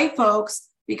 white folks,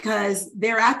 because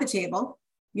they're at the table,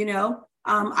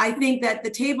 I think that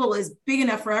the table is big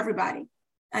enough for everybody,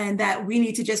 and that we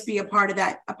need to just be a part of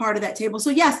that table. So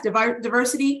yes,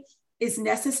 diversity is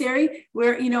necessary.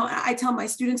 I tell my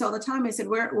students all the time, I said,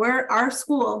 we're our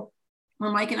school,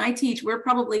 where Mike and I teach, we're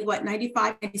probably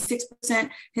 95, 96%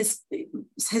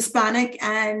 Hispanic,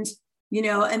 and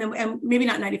and maybe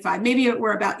not 95, maybe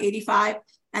we're about 85,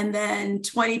 and then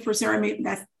 20%, or maybe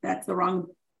that's the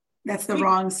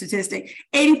wrong statistic.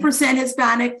 80%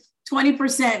 Hispanic,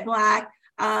 20% Black.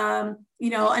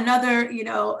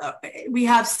 We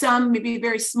have some, maybe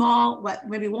very small,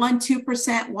 maybe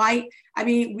 1-2% white. I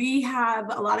mean, we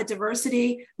have a lot of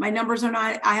diversity. My numbers are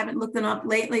not, I haven't looked them up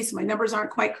lately, so my numbers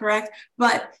aren't quite correct,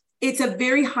 but it's a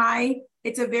very high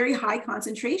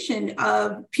concentration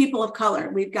of people of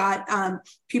color. We've got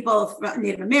people,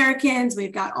 Native Americans,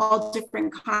 we've got all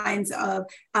different kinds of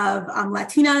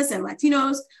Latinas and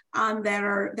Latinos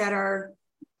that are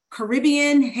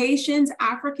Caribbean, Haitians,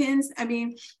 Africans,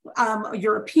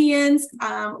 Europeans.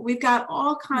 We've got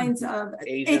all kinds of,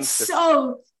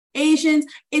 Asians,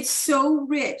 it's so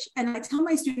rich. And I tell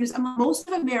my students, most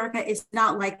of America is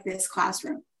not like this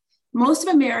classroom. Most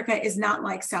of America is not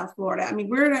like South Florida. I mean,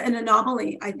 we're an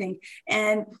anomaly, I think.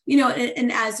 And,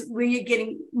 and as we're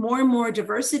getting more and more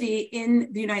diversity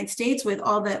in the United States with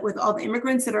all the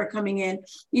immigrants that are coming in,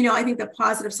 I think the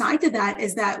positive side to that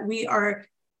is that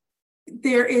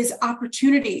there is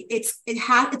opportunity. It's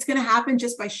going to happen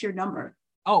just by sheer number.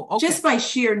 Oh, okay. Just by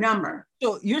sheer number.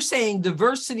 So you're saying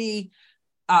diversity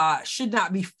should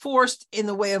not be forced in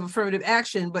the way of affirmative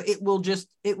action, but it will just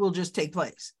take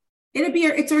place.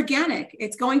 It's organic.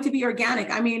 It's going to be organic.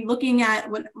 I mean, looking at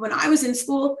when I was in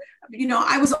school,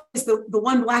 I was always the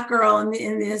one Black girl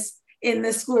in this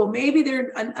school. Maybe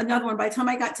there's another one. By the time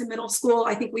I got to middle school,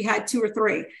 I think we had 2 or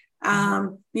 3.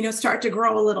 Start to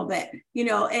grow a little bit,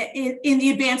 in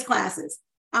the advanced classes.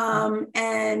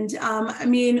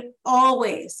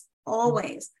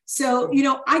 Always. So,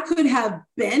 I could have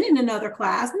been in another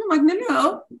class, and I'm like,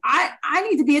 no, I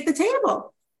need to be at the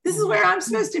table. This is where I'm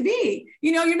supposed to be.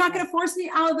 You're not going to force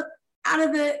me out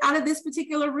of this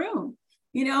particular room.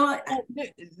 There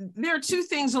are 2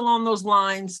 things along those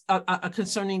lines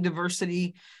concerning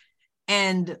diversity.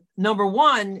 And number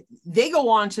one, they go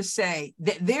on to say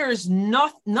that there is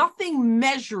nothing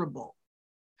measurable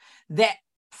that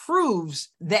proves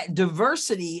that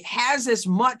diversity has as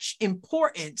much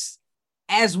importance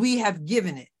as we have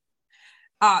given it.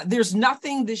 There's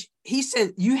nothing that he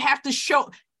said you have to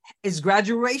show. Is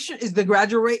the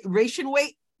graduation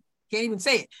rate? Can't even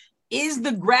say it. Is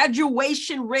the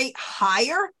graduation rate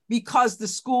higher because the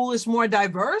school is more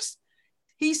diverse?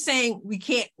 He's saying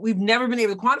we've never been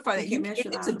able to quantify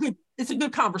that. It's a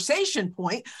good conversation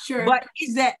point, sure. But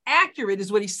is that accurate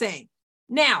is what he's saying.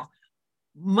 Now,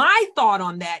 my thought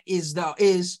on that is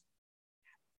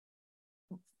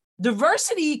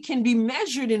diversity can be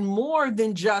measured in more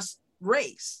than just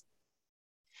race.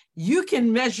 You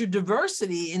can measure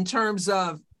diversity in terms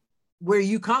of where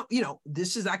you come,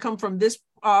 I come from this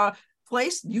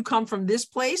place, you come from this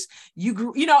place, you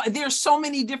grew, there's so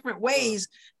many different ways,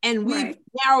 and we've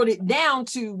narrowed it down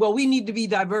to, well, we need to be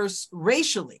diverse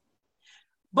racially.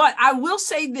 But I will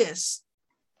say this,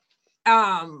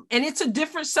 and it's a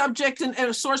different subject and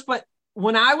a source, but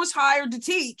when I was hired to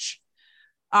teach,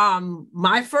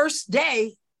 my first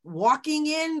day walking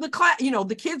in the class,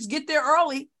 the kids get there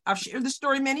early. I've shared this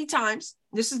story many times.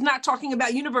 This is not talking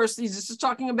about universities. This is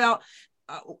talking about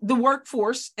the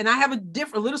workforce. And I have a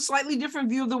slightly different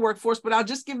view of the workforce, but I'll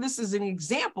just give this as an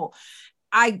example.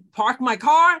 I parked my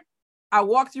car. I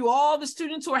walked through all the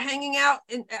students who are hanging out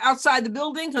outside the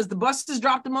building because the buses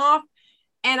dropped them off.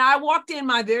 And I walked in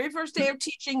my very first day of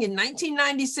teaching in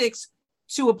 1996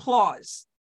 to applause.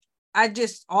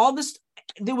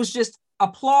 There was just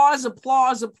applause.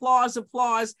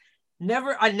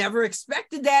 I never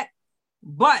expected that,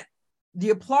 but the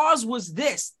applause was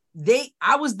this.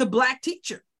 I was the Black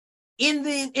teacher in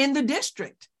the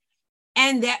district,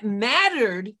 and that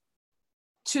mattered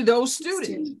to those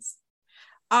students.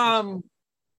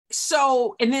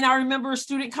 So, and then I remember a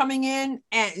student coming in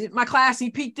and my class, he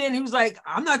peeked in, he was like,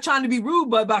 I'm not trying to be rude,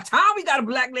 but about time we got a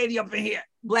Black lady up in here,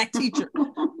 Black teacher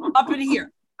up in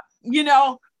here,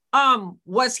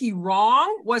 was he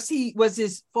wrong? Was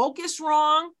his focus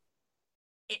wrong?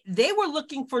 They were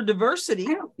looking for diversity.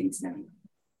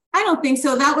 I don't think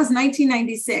so. That was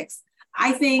 1996.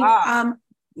 I think,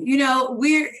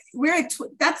 we're at,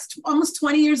 that's almost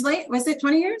 20 years late. Was it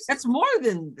 20 years? It's almost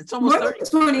 30.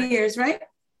 20 years, right?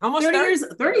 Almost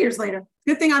 30 years later.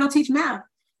 Good thing I don't teach math.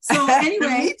 So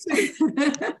anyway,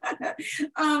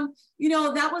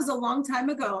 that was a long time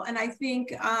ago. And I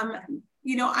think,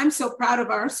 I'm so proud of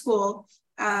our school.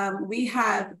 We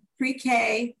have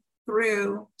pre-K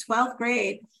through 12th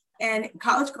grade and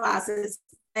college classes.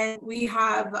 And we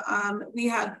have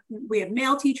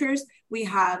male teachers. We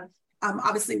have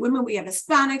obviously women. We have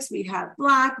Hispanics. We have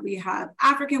Black. We have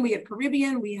African. We have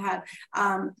Caribbean. We have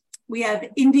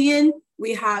Indian.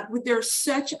 There's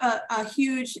such a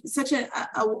huge,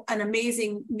 an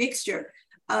amazing mixture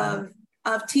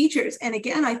of teachers. And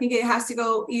again, I think it has to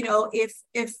go,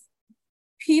 if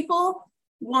people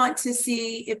want to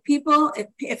see,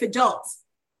 if adults,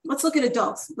 let's look at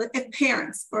adults, if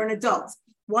parents or an adult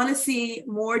want to see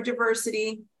more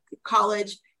diversity,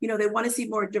 college, they want to see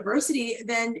more diversity,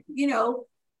 then,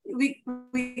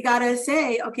 we got to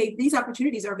say, okay, these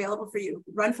opportunities are available for you.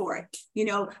 Run for it.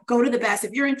 Go to the best.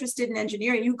 If you're interested in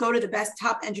engineering, you go to the best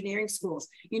top engineering schools.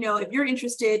 If you're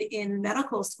interested in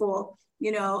medical school,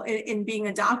 in being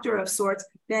a doctor of sorts,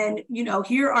 then,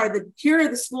 here are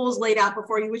the schools laid out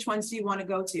before you. Which ones do you want to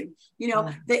go to?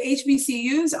 The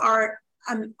HBCUs are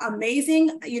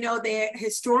amazing. They're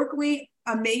historically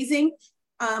amazing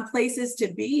places to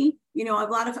be.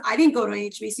 I didn't go to an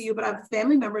HBCU, but I have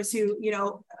family members who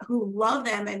love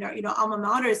them and are, alma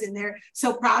maters, and they're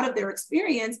so proud of their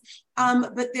experience.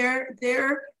 But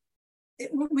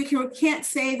we can't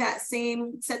set that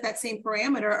same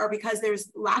parameter, or because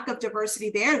there's lack of diversity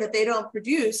there, that they don't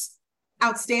produce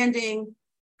outstanding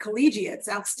collegiates,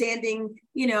 outstanding,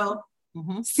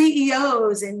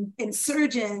 CEOs and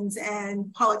surgeons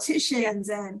and politicians.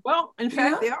 And in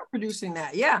fact, they are producing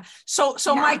that. Yeah. So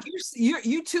yeah. Mike,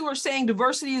 you two are saying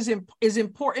diversity is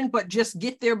important, but just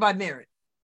get there by merit.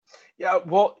 Yeah.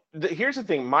 Well, here's the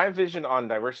thing. My vision on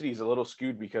diversity is a little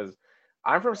skewed because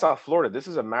I'm from South Florida. This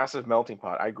is a massive melting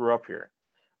pot. I grew up here.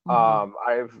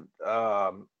 I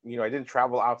didn't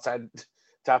travel outside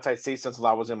states until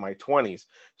I was in my 20s.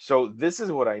 So this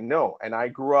is what I know. And I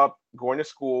grew up going to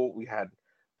school. We had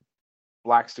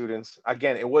Black students.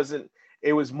 Again, it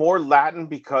was more Latin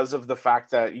because of the fact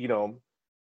that,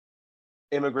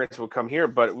 immigrants would come here,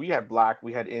 but we had Black,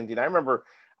 we had Indian. I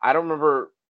don't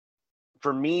remember,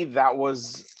 for me, that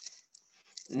was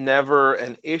never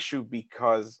an issue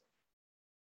because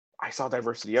I saw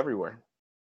diversity everywhere.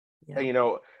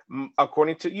 Yeah.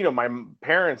 According to, my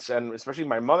parents, and especially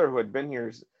my mother, who had been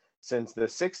here since the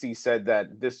 60s, said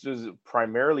that this was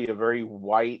primarily a very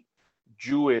white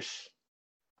Jewish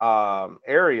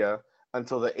area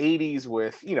until the 80s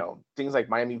with, things like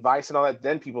Miami Vice and all that.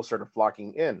 Then people started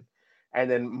flocking in, and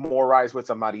then more rise with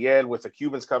the Mariel, with the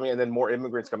Cubans coming, and then more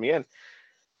immigrants coming in.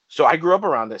 So I grew up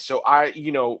around this. So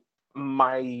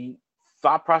my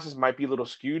thought process might be a little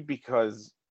skewed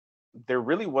because there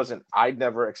really wasn't, I'd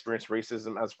never experienced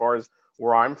racism as far as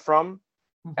where I'm from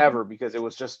ever, because it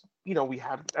was just, we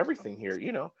had everything here.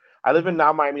 I live in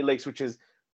now Miami Lakes, which is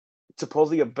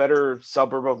supposedly a better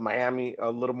suburb of Miami,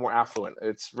 a little more affluent.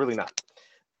 It's really not.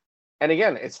 And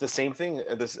again, it's the same thing.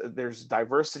 There's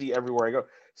diversity everywhere I go.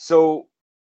 So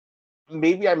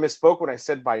maybe I misspoke when I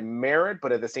said by merit,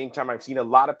 but at the same time, I've seen a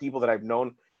lot of people that I've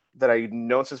known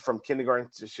since from kindergarten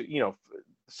to,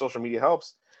 social media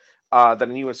helps, that I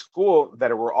knew in school,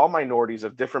 that were all minorities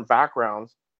of different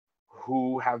backgrounds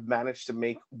who have managed to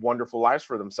make wonderful lives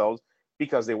for themselves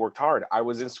because they worked hard. I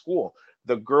was in school.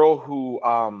 The girl who,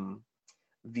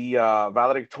 the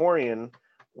valedictorian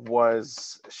where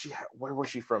was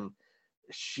she from?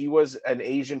 She was an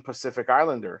Asian Pacific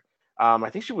Islander. I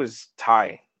think she was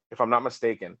Thai, if I'm not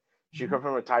mistaken. She come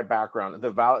from a Thai background.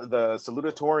 The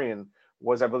salutatorian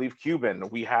was, I believe, Cuban.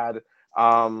 We had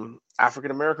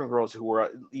African American girls who were,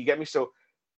 you get me? So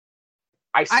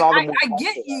I saw them.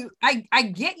 I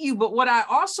get you. But what I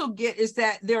also get is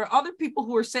that there are other people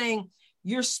who are saying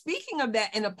you're speaking of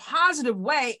that in a positive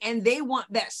way, and they want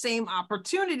that same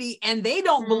opportunity, and they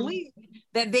don't believe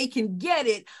that they can get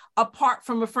it apart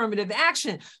from affirmative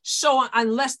action. So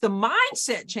unless the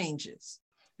mindset changes,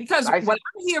 because what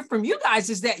I hear from you guys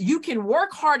is that you can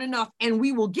work hard enough and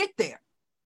we will get there.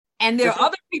 And there are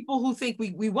other people who think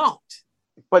we won't.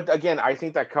 But again, I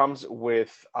think that comes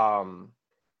with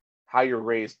how you're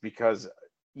raised, because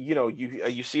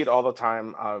you see it all the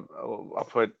time. I'll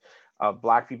put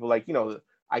Black people, like,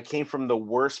 I came from the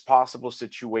worst possible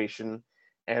situation,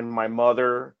 and my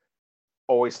mother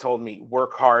always told me,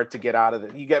 work hard to get out of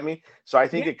it. You get me? So I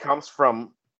think it comes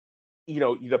from,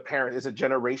 the parent. Is a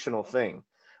generational thing.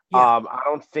 I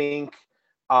don't think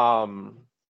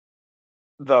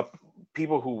the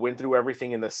people who went through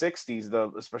everything in the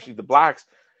 60s, especially the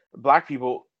Black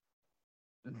people,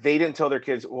 they didn't tell their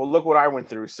kids, well, look what I went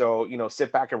through, so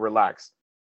sit back and relax.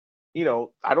 I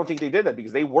don't think they did that,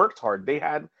 because they worked hard. They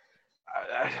had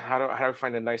how do I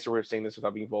find a nicer way of saying this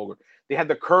without being vulgar? They had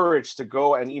the courage to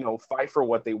go and fight for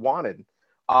what they wanted.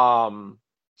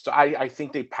 So I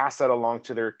think they pass that along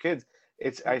to their kids.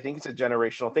 I think it's a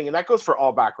generational thing, and that goes for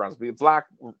all backgrounds, be it Black,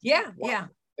 Yeah.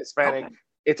 Hispanic. Okay.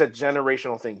 It's a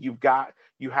generational thing.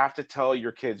 You have to tell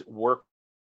your kids work.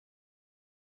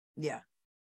 Yeah.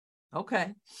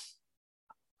 Okay.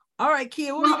 All right,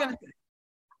 Kia, what are you gonna say?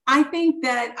 I think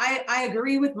that I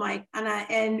agree with Mike,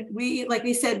 and we, like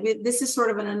we said, this is sort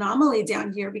of an anomaly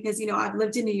down here because, you know, I've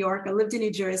lived in New York, I lived in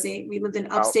New Jersey, we lived in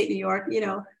upstate New York, you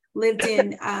know, lived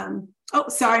in, oh,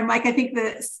 sorry, Mike, I think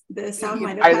the sound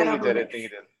might have I cut think off you did. I think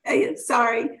you did.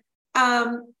 Sorry.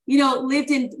 You know,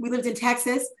 we lived in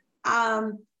Texas,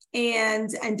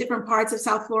 and different parts of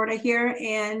South Florida here.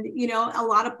 And, you know, a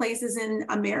lot of places in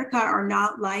America are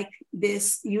not like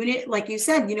this unit. Like you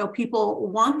said, you know, people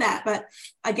want that. But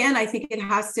again, I think it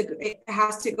has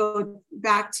to go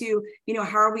back to, you know,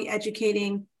 how are we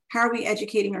educating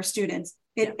our students?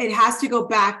 It has to go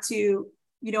back to,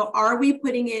 you know, are we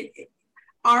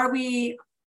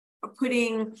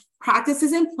putting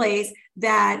practices in place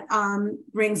that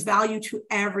brings value to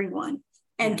everyone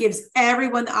and gives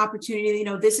everyone the opportunity, you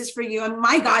know, this is for you. And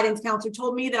my guidance counselor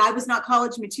told me that I was not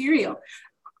college material.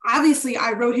 Obviously,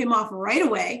 I wrote him off right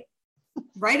away.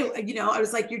 You know, I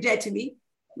was like, you're dead to me.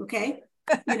 Okay.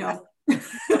 You know, as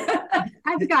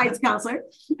a guidance counselor,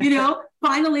 you know,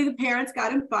 finally the parents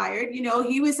got him fired. You know,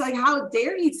 he was like, how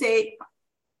dare you say,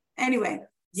 anyway,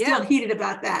 still heated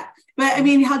about that. But I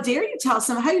mean, how dare you tell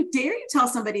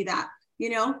somebody that,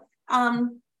 you know?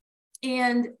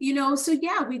 And, you know, so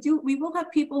yeah, we will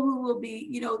have people who will be,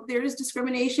 you know, there is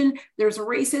discrimination, there's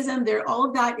racism, all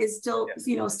of that is still,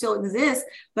 you know, still exists.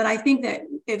 But I think that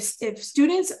if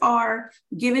students are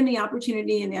given the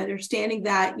opportunity and the understanding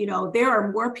that, you know, there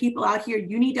are more people out here,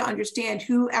 you need to understand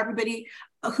who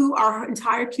our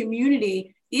entire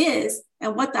community is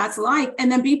and what that's like,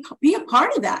 and then be a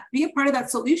part of that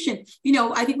solution. You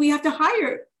know, I think we have to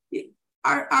hire,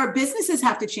 our businesses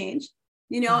have to change.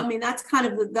 You know, I mean, that's kind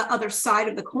of the other side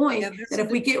of the coin, that if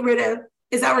we get rid of,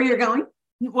 is that where you're going?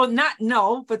 Well,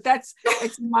 no, but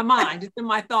it's in my mind, it's in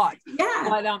my thoughts. Yeah.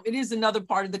 But it is another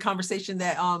part of the conversation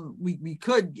that we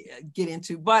could get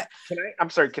into. But I'm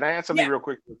sorry, can I add something real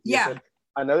quick? Yeah.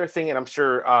 Another thing, and I'm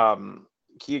sure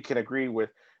Kia can agree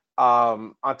with,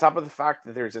 on top of the fact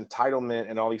that there's entitlement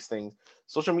and all these things,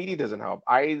 social media doesn't help.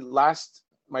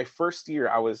 My first year,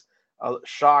 I was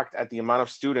shocked at the amount of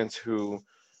students who,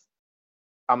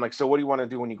 I'm like, so what do you want to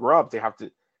do when you grow up? They have to,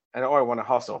 and I want to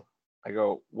hustle. I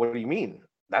go, what do you mean?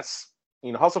 That's,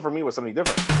 you know, hustle for me was something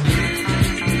different.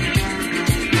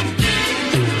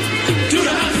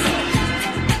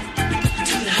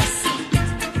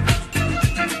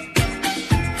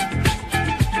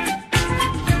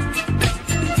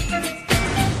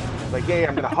 Like, hey,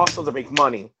 I'm going to hustle to make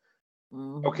money.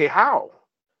 Okay, how?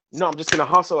 No, I'm just going to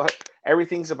hustle.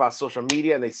 Everything's about social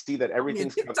media, and they see that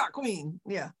everything's TikTok queen.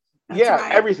 Yeah. That's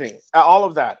right. Everything, all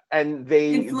of that. And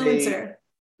they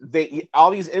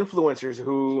all these influencers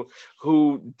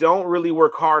who don't really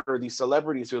work hard, or these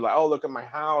celebrities who are like, oh, look at my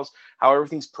house, how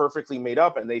everything's perfectly made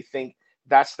up, and they think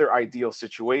that's their ideal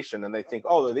situation, and they think,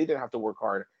 oh, they didn't have to work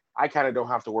hard, I kind of don't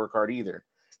have to work hard either.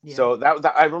 So that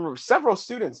I remember several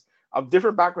students of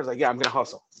different backgrounds like, yeah, I'm gonna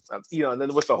hustle, you know, and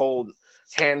then with the whole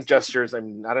hand gestures, I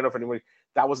mean, I don't know if anybody,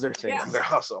 that was their thing. I'm gonna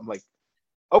hustle. I'm like,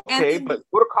 okay, but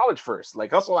go to college first,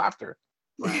 like hustle after.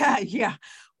 Yeah.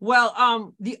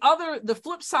 Well, the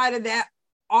flip side of that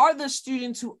are the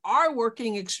students who are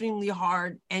working extremely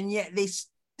hard, and yet they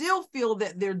still feel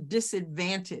that they're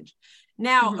disadvantaged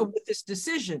now with this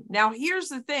decision. Now, here's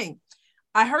the thing.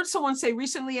 I heard someone say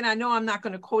recently, and I know I'm not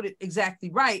going to quote it exactly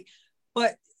right,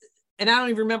 and I don't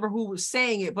even remember who was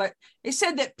saying it, but they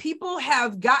said that people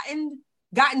have gotten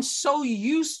so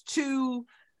used to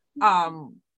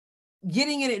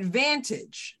getting an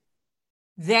advantage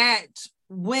that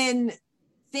when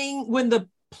the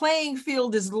playing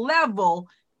field is level,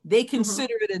 they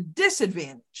consider it a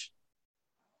disadvantage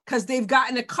because they've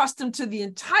gotten accustomed to the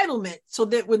entitlement, so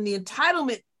that when the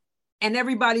entitlement and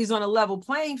everybody's on a level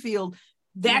playing field,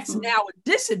 that's now a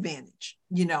disadvantage.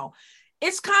 You know,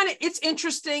 it's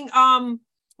interesting.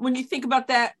 When you think about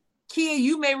that, Kia,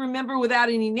 you may remember, without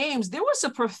any names, there was a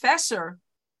professor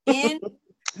in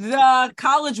the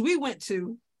college we went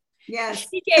to. Yes.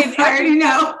 She gave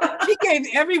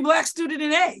every Black student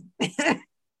an A.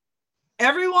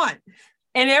 Everyone.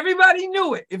 And everybody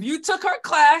knew it. If you took her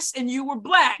class and you were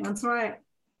Black, that's right,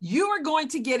 you were going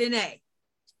to get an A.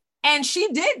 And she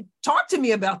did talk to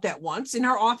me about that once in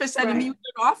her office. I had to meet with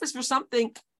her office for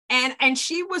something. And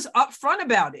she was upfront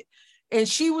about it. And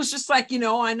she was just like, you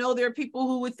know, I know there are people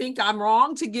who would think I'm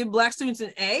wrong to give Black students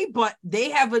an A, but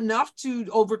they have enough to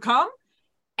overcome.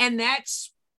 And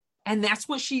that's And that's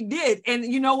what she did. And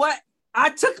you know what? I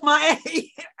took my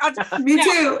A. Me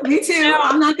too. Now,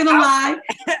 I'm not gonna lie.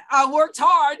 I worked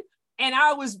hard, and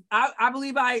I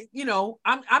believe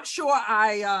I'm sure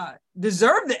I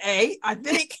deserved the A. I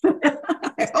think.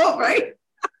 Oh, right.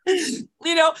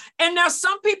 And now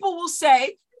some people will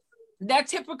say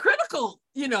that's hypocritical.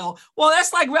 Well,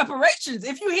 that's like reparations.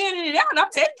 If you're handing it out, I'm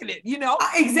taking it.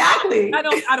 Exactly.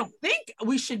 I don't think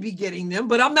we should be getting them,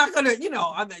 but I'm not gonna. Anyway.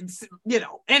 I'm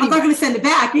not gonna send it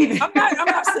back either. I'm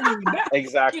not sending it back.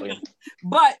 Exactly.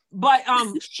 But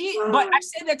I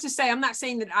say that to say I'm not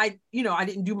saying that I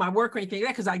didn't do my work or anything like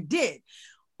that, because I did.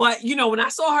 But when I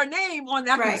saw her name on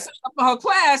that right. for her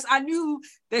class, I knew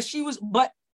that she was.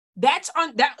 But that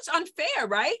was unfair,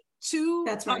 right? To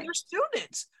other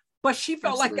students. But she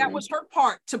felt like that was her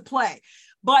part to play.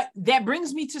 But that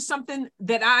brings me to something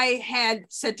that I had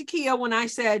said to Kia when I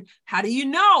said, how do you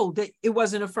know that it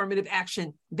wasn't affirmative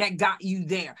action that got you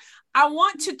there? I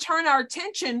want to turn our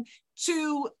attention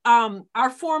to our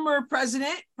former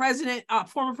president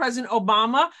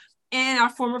Obama and our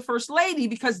former first lady,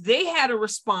 because they had a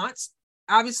response,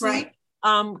 obviously. Right.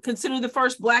 Considered the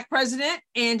first Black president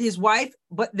and his wife,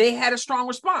 but they had a strong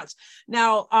response.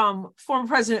 Now, former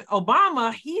President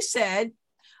Obama, he said,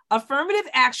 affirmative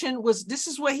action this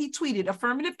is what he tweeted,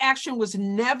 affirmative action was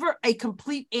never a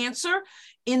complete answer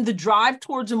in the drive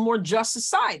towards a more just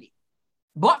society.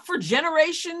 But for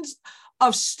generations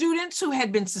of students who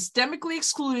had been systemically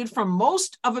excluded from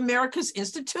most of America's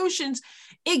institutions,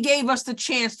 it gave us the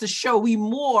chance to show we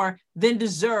more than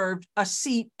deserved a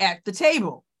seat at the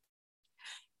table.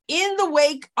 In the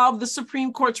wake of the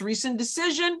Supreme Court's recent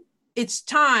decision, it's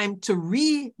time to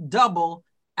redouble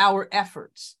our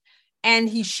efforts. And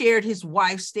he shared his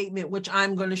wife's statement, which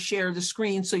I'm going to share the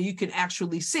screen so you can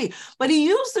actually see. But he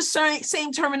used the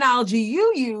same terminology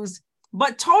you used,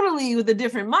 but totally with a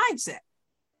different mindset.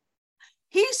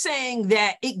 He's saying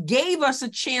that it gave us a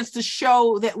chance to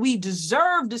show that we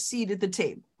deserved a seat at the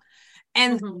table.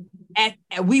 And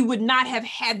we would not have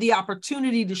had the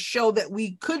opportunity to show that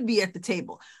we could be at the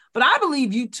table. But I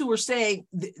believe you two are saying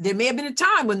there may have been a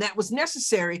time when that was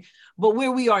necessary, but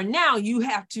where we are now, you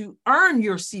have to earn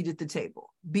your seat at the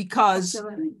table, because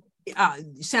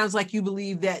it sounds like you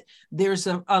believe that there's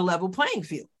a level playing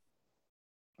field.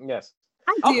 Yes.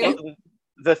 I do. Okay.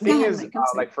 The thing is,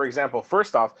 like, for example,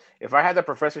 first off, if I had the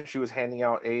professor, she was handing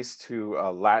out A's to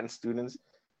Latin students,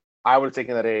 I would have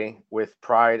taken that A with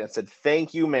pride and said,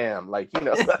 "Thank you, ma'am." Like,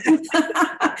 yeah.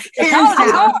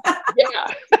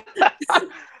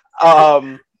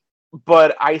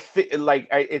 But I think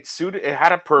it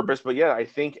had a purpose. But yeah, I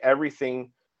think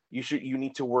everything you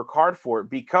need to work hard for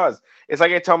it, because it's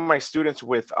like I tell my students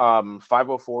with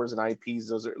 504s and IPs,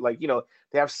 those are like,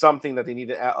 they have something that they need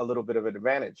to add a little bit of an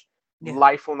advantage. Yeah.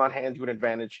 Life will not hand you an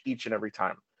advantage each and every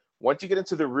time. Once you get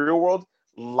into the real world,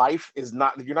 life is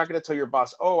not, you're not going to tell your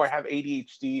boss, "Oh, I have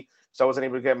ADHD, so I wasn't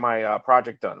able to get my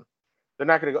project done." They're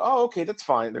not going to go, "Oh, okay, that's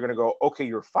fine." They're going to go, "Okay,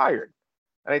 you're fired."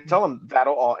 And I tell them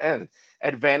that'll all end.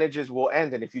 Advantages will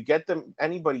end. And if you get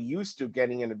anybody used to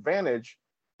getting an advantage,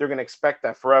 they're going to expect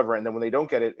that forever. And then when they don't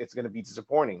get it, it's going to be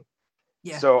disappointing.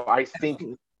 Yeah. So I think,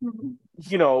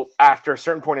 after a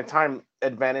certain point in time,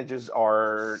 advantages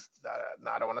are,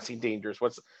 I don't want to say dangerous,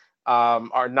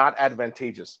 are not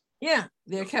advantageous. Yeah,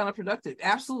 they're counterproductive.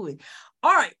 Absolutely.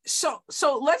 All right. So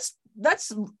let's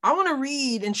I want to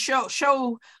read and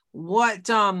show what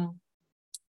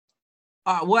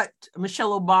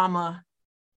Michelle Obama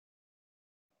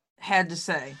had to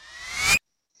say.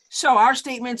 So our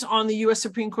statements on the U.S.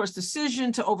 Supreme Court's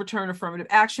decision to overturn affirmative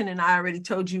action, and I already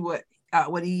told you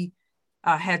what he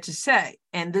had to say.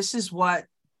 And this is what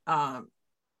Mrs.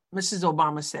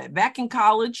 Obama said. "Back in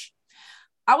college,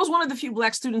 I was one of the few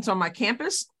Black students on my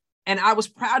campus, and I was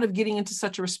proud of getting into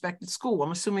such a respected school."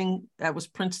 I'm assuming that was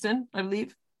Princeton, I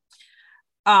believe.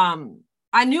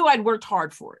 "I knew I'd worked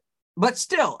hard for it, but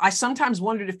still, I sometimes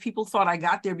wondered if people thought I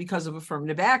got there because of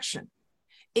affirmative action.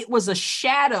 It was a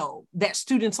shadow that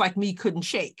students like me couldn't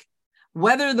shake,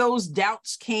 whether those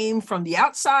doubts came from the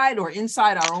outside or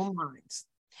inside our own minds.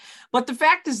 But the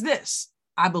fact is this: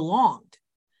 I belonged.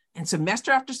 And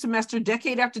semester after semester,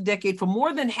 decade after decade, for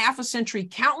more than half a century,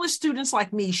 countless students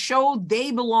like me showed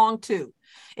they belonged too.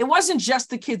 It wasn't just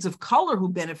the kids of color who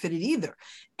benefited either.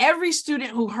 Every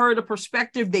student who heard a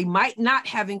perspective they might not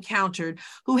have encountered,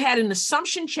 who had an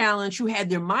assumption challenge, who had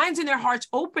their minds and their hearts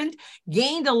opened,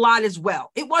 gained a lot as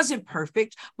well. It wasn't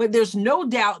perfect, but there's no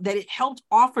doubt that it helped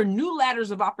offer new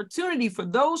ladders of opportunity for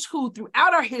those who,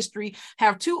 throughout our history,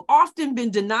 have too often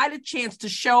been denied a chance to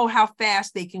show how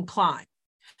fast they can climb.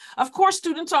 Of course,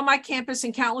 students on my campus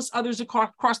and countless others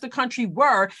across the country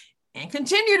were, and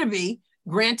continue to be,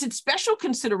 granted special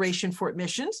consideration for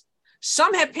admissions.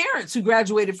 Some have parents who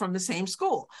graduated from the same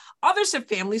school. Others have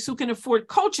families who can afford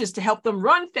coaches to help them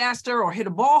run faster or hit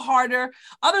a ball harder.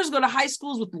 Others go to high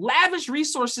schools with lavish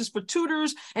resources for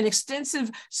tutors and extensive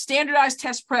standardized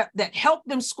test prep that help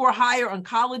them score higher on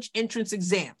college entrance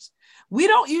exams. We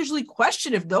don't usually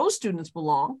question if those students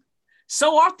belong.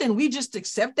 So often we just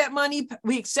accept that money.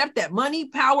 We accept that money,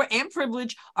 power, and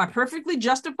privilege are perfectly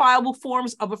justifiable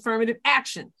forms of affirmative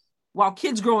action, while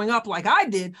kids growing up like I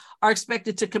did are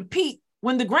expected to compete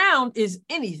when the ground is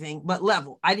anything but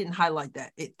level. I didn't highlight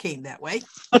that. It came that way.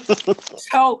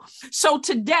 So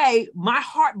today, my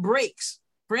heart breaks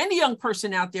for any young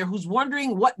person out there who's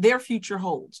wondering what their future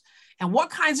holds and what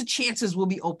kinds of chances will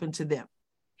be open to them.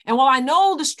 And while I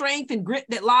know the strength and grit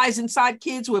that lies inside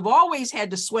kids who have always had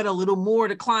to sweat a little more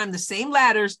to climb the same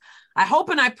ladders, I hope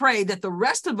and I pray that the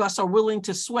rest of us are willing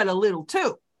to sweat a little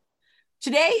too.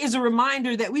 Today is a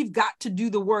reminder that we've got to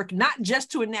do the work, not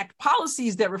just to enact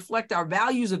policies that reflect our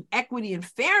values of equity and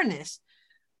fairness,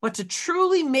 but to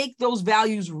truly make those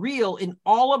values real in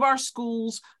all of our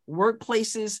schools,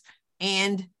 workplaces,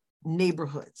 and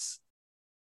neighborhoods.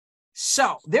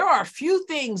 So there are a few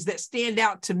things that stand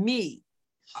out to me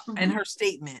in her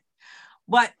statement,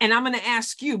 and I'm going to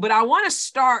ask you, but I want to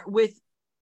start with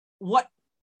what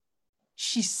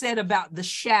she said about the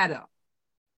shadow.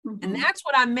 And that's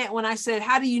what I meant when I said,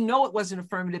 how do you know it wasn't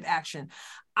affirmative action?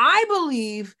 I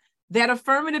believe that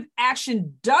affirmative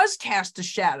action does cast a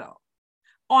shadow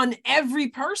on every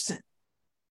person,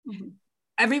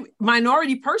 every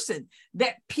minority person,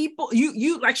 that people,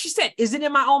 you like she said, is it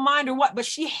in my own mind or what? But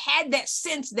she had that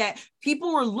sense that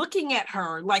people were looking at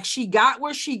her like she got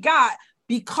where she got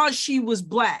because she was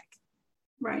Black.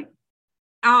 Right.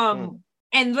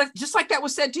 And just like that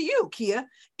was said to you, Kia,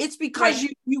 it's because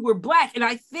you were Black. And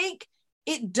I think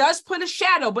it does put a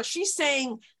shadow, but she's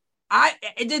saying,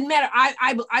 it didn't matter.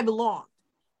 I belong,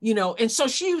 and so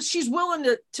she's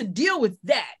willing to deal with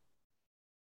that.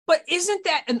 But isn't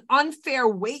that an unfair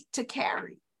weight to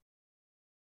carry?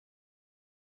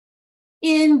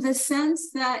 In the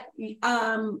sense that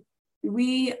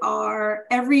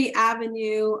every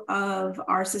avenue of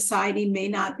our society may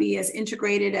not be as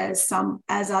integrated as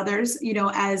others,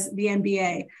 as the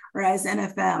NBA or as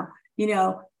NFL,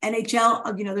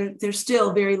 NHL, they're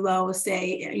still very low,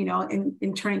 say,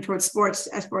 in turning towards sports,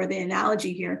 as for the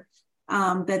analogy here,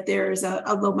 that there's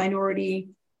a low minority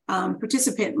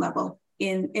participant level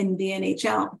in the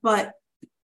NHL. But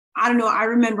I don't know, I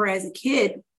remember as a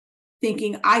kid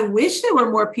thinking, I wish there were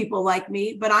more people like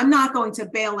me, but I'm not going to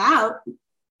bail out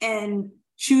and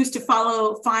choose to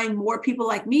find more people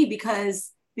like me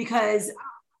because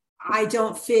I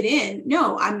don't fit in.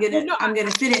 No, I'm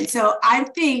gonna fit in. So I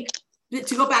think that,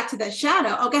 to go back to the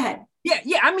shadow. Oh, go ahead.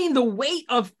 Yeah. I mean, the weight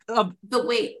of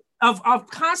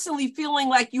constantly feeling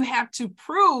like you have to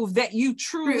prove that you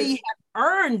truly have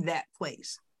earned that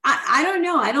place. I don't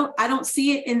know. I don't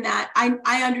see it in that.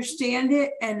 I understand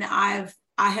it, and I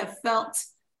have felt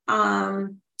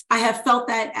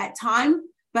that at time,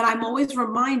 but I'm always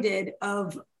reminded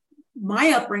of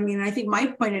my upbringing. And I think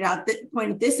Mike pointed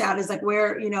this out, is like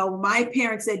where, my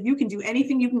parents said, you can do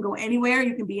anything, you can go anywhere,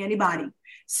 you can be anybody.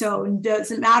 So it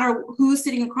doesn't matter who's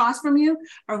sitting across from you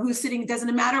or who's sitting,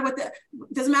 doesn't matter what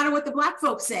the Black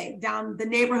folks say down the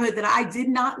neighborhood that I did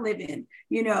not live in,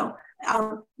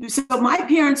 So my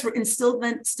parents were instilled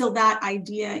that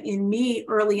idea in me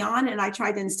early on, and I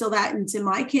tried to instill that into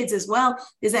my kids as well,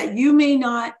 is that you may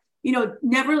not,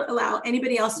 never allow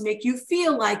anybody else to make you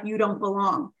feel like you don't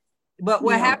belong. But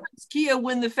what happens, Kia,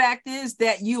 when the fact is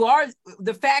that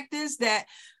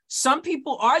some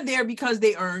people are there because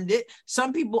they earned it.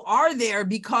 Some people are there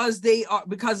because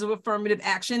of affirmative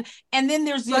action. And then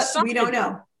there's the assumption. We don't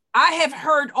know. I have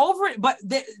heard over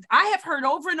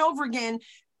and over again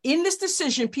in this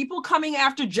decision, people coming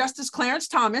after Justice Clarence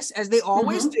Thomas, as they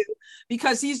always do,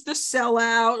 because he's the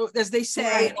sellout, as they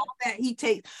say, and all that he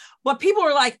takes. But people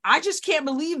are like, I just can't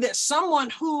believe that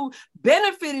someone who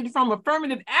benefited from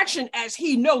affirmative action, as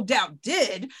he no doubt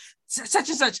did, such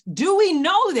and such, do we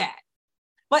know that?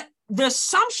 But the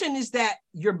assumption is that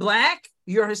you're Black,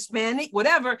 you're Hispanic,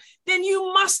 whatever, then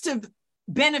you must have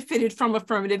benefited from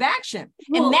affirmative action.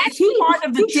 Well, and that's part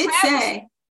of the travesty.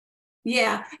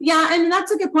 Yeah, and that's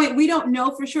a good point. We don't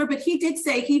know for sure, but he did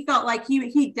say he felt like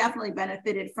he definitely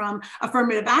benefited from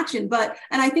affirmative action.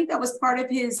 And I think that was part of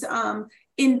his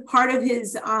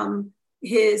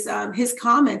his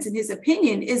comments and his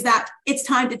opinion, is that it's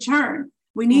time to turn.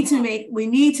 We need to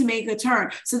make a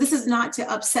turn. So this is not to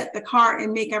upset the cart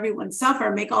and make everyone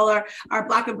suffer, make all our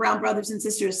Black and brown brothers and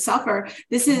sisters suffer.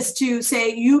 This is to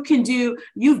say, you've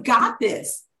got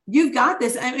this. you've got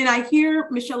this. I mean, I hear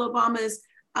Michelle Obama's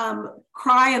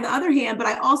cry on the other hand, but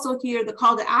I also hear the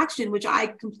call to action, which I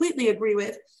completely agree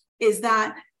with, is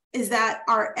that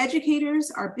our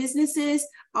educators, our businesses,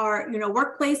 our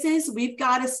workplaces, we've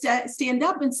got to stand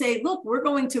up and say, look, we're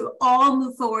going to all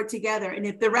move forward together. And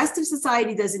if the rest of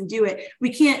society doesn't do it, we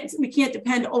can't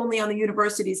depend only on the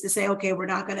universities to say, okay, they're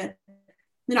not going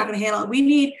to handle it. We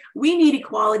need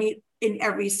equality in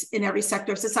every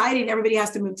sector of society, and everybody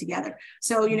has to move together.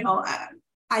 So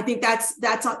I think that's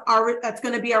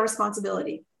going to be our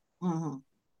responsibility.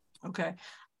 Mm-hmm. Okay,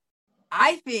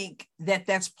 I think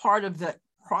that's part of the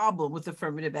problem with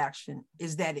affirmative action,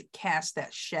 is that it casts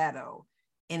that shadow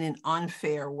in an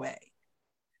unfair way.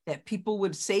 That people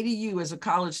would say to you as a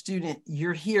college student,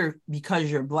 you're here because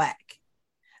you're Black.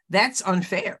 That's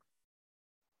unfair.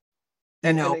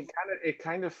 And it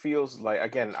kind of feels like,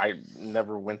 again, I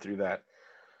never went through that.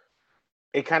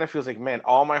 It kind of feels like, man,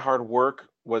 all my hard work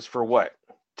was for what?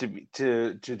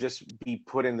 To just be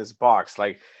put in this box.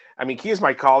 Like, I mean, Kia's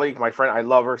my colleague, my friend. I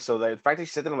love her. So the fact that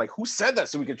she said that, I'm like, who said that?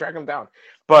 So we could track him down.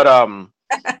 But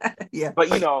yeah.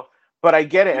 But but I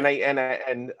get it,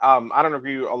 and I don't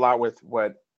agree a lot with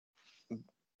what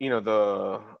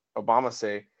the Obama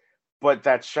say, but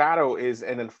that shadow is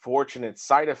an unfortunate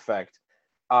side effect.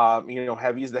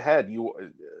 Heavy's the head.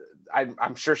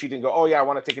 I'm sure she didn't go, oh yeah, I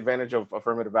want to take advantage of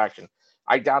affirmative action.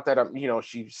 I doubt that.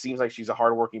 She seems like she's a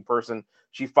hardworking person.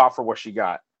 She fought for what she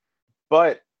got,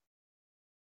 but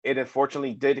it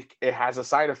unfortunately it has a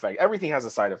side effect. Everything has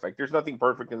a side effect. There's nothing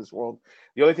perfect in this world.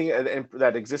 The only thing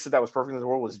that existed that was perfect in the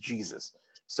world was Jesus.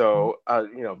 So,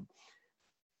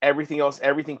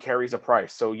 everything carries a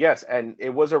price. So yes, and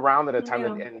it was around at a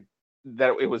time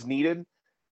that it was needed,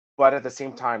 but at the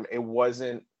same time, it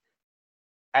wasn't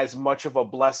as much of a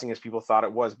blessing as people thought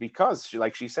it was, because,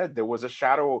 like she said, there was a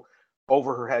shadow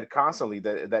over her head constantly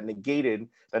that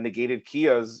negated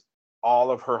Kia's all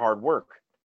of her hard work.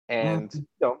 And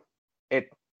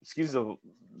excuse the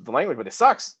language, but it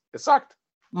sucks. It sucked.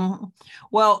 Mm-hmm.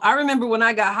 Well, I remember when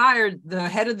I got hired, the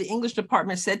head of the English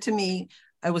department said to me,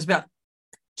 it was about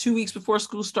 2 weeks before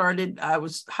school started. I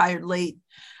was hired late.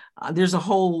 There's a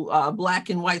whole black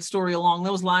and white story along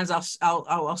those lines.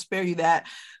 I'll spare you that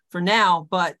for now.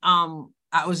 But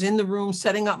I was in the room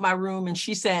setting up my room, and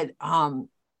she said,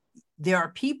 there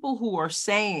are people who are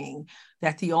saying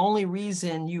that the only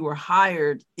reason you were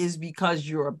hired is because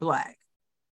you're Black.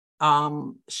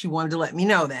 She wanted to let me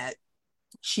know that.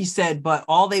 She said, but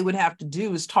all they would have to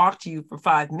do is talk to you for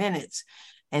 5 minutes,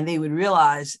 and they would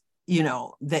realize,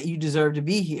 that you deserve to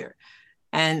be here.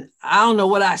 And I don't know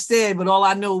what I said, but all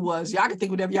I know was, y'all can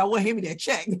think whatever y'all want, hand me that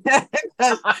check.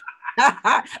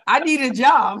 I need a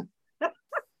job.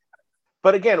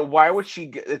 But again, why would she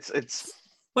get it's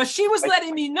But she was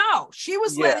letting me know. She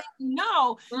was letting me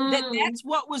know that that's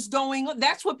what was going on.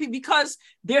 That's what because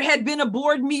there had been a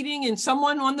board meeting, and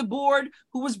someone on the board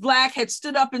who was Black had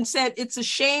stood up and said, it's a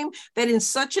shame that in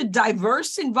such a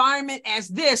diverse environment as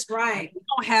this, we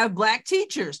don't have Black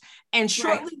teachers. And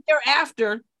shortly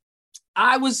thereafter,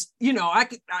 I was,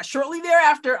 shortly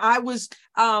thereafter, I was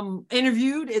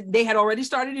interviewed. They had already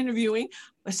started interviewing.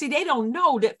 But see, they don't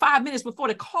know that 5 minutes before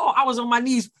the call, I was on my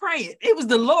knees praying. It was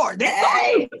the Lord. They thought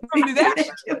it was affirmative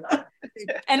action.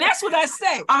 And that's what I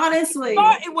say. Honestly. I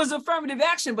thought it was affirmative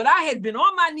action, but I had been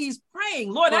on my knees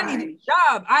praying, Lord, I need a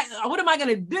job. What am I going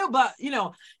to do? But,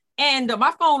 and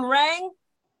my phone rang.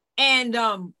 And,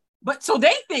 but so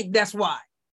they think that's why.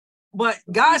 But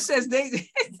God says they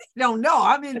don't know.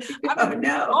 I mean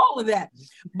all of that.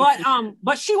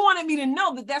 But she wanted me to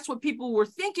know that that's what people were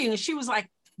thinking. And she was like,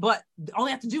 but all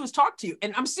I have to do is talk to you.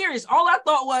 And I'm serious. All I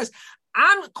thought was,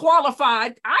 I'm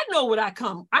qualified. I know what I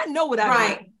know what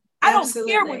I do. I don't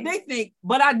care what they think,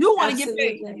 but I do want to get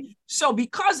paid. So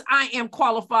because I am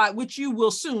qualified, which you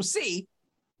will soon see,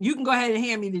 you can go ahead and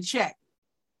hand me the check.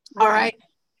 All right.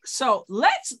 So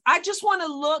I just want to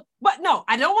look, but no,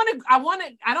 I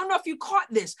don't know if you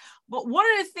caught this, but one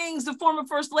of the things the former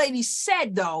First Lady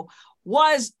said, though,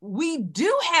 was we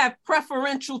do have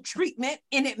preferential treatment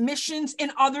in admissions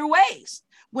in other ways.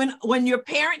 When your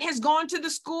parent has gone to the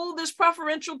school, there's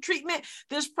preferential treatment.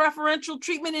 There's preferential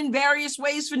treatment in various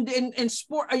ways in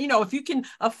sport. If you can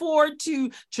afford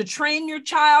to train your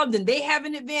child, then they have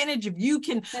an advantage. If you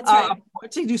can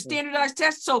afford to do standardized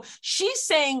tests. So she's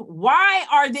saying, why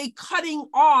are they cutting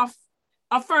off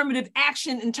affirmative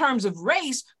action in terms of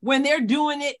race when they're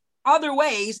doing it other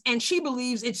ways? And she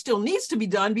believes it still needs to be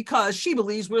done because she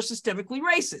believes we're systemically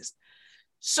racist.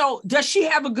 So does she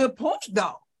have a good point,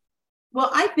 though? Well,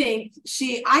 I think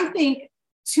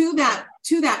to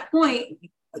that point,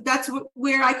 that's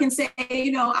where I can say,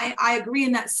 I agree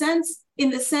in that sense. in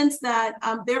the sense that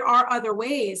there are other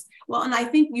ways. Well, and I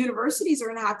think universities are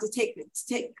going to have to take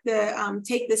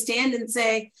the stand and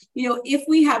say, if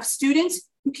we have students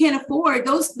who can't afford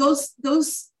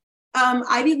those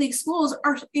Ivy League schools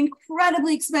are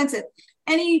incredibly expensive.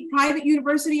 Any private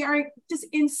university are just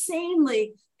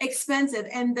insanely expensive,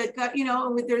 and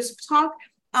there's talk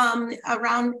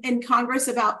around in Congress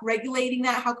about regulating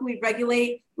that. How can we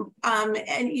regulate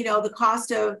the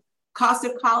cost of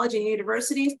college and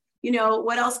universities?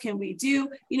 What else can we do?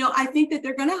 I think that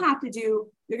they're going to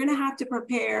have to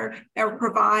prepare or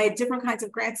provide different kinds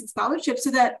of grants and scholarships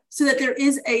so that there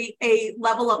is a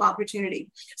level of opportunity.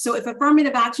 So if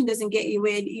affirmative action doesn't get you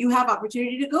in, you have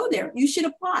opportunity to go there. You should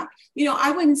apply.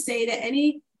 I wouldn't say to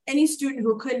any student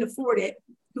who couldn't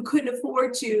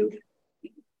afford to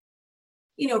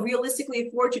realistically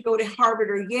afford to go to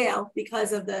Harvard or Yale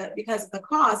because of the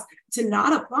cost to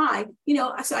not apply.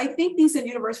 So I think these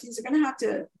universities are going to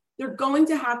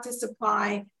have to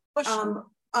supply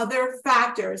other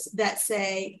factors that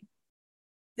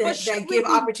give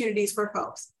opportunities for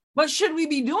folks. But should we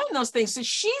be doing those things? So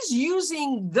she's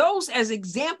using those as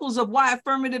examples of why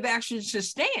affirmative action should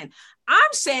stand.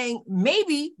 I'm saying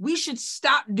maybe we should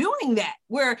stop doing that,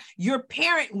 where your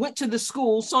parent went to the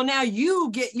school, so now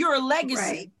you're a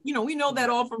legacy. Right. We know that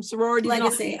all from sorority.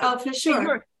 Legacy, for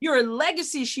sure. You're a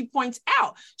legacy, she points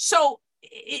out. So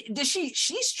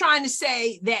she's trying to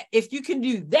say that if you can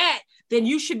do that, then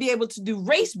you should be able to do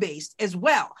race-based as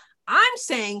well. I'm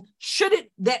saying, should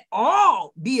that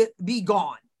all be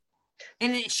gone?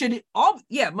 And it all,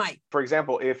 Mike. For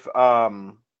example, if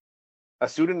a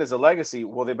student is a legacy,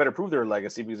 well, they better prove they're a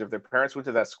legacy, because if their parents went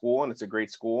to that school and it's a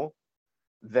great school,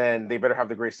 then they better have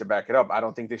the grace to back it up. I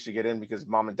don't think they should get in because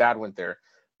mom and dad went there.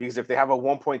 Because if they have a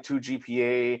 1.2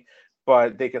 GPA,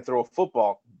 but they can throw a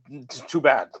football, it's too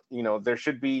bad. There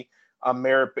should be a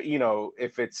merit,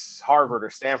 if it's Harvard or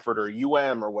Stanford or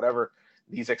UM or whatever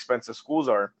these expensive schools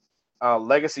are,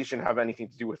 legacy shouldn't have anything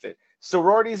to do with it.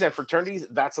 Sororities and fraternities,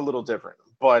 that's a little different.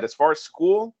 But as far as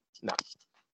school, no.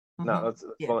 Mm-hmm. No, that's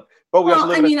but we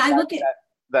also look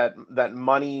at that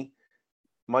money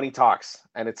talks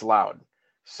and it's loud.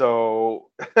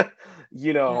 So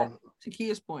to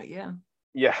Kia's point, yeah,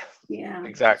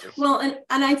 exactly. Well, and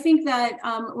I think that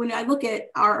when I look at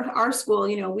our school,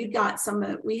 we have some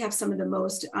of the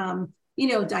most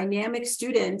dynamic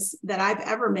students that I've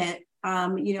ever met.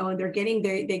 And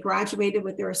they graduated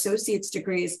with their associate's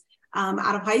degrees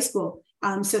out of high school.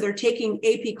 So they're taking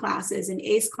AP classes and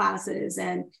ACE classes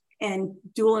and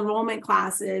dual enrollment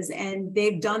classes, and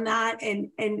they've done that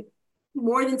and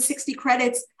more than 60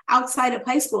 credits outside of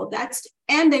high school.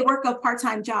 And they work a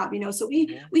part-time job, so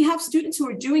we have students who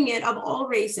are doing it of all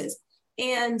races.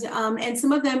 And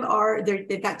some of them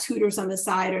they've got tutors on the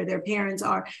side, or their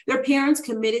parents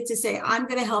committed to say, I'm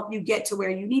going to help you get to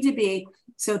where you need to be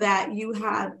so that you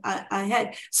have a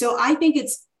head. So I think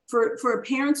it's for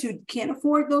parents who can't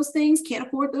afford those things, can't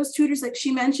afford those tutors like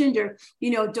she mentioned, or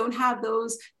don't have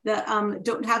those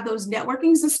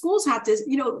networkings. The schools have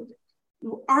to,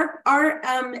 our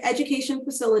education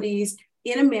facilities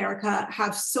in America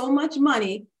have so much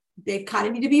money. They kind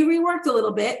of need to be reworked a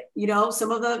little bit.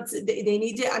 Some of they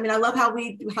need to. I love how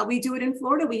we do it in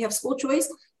Florida. We have school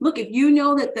choice. Look, if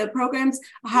that the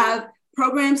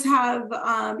programs have,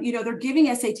 they're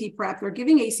giving SAT prep, they're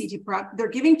giving ACT prep, they're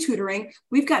giving tutoring.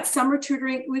 We've got summer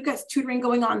tutoring. We've got tutoring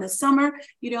going on this summer.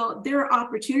 There are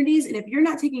opportunities, and if you're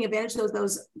not taking advantage of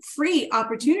those free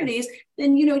opportunities,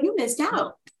 then you missed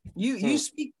out. You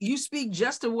speak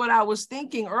just to what I was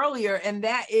thinking earlier, and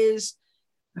that is,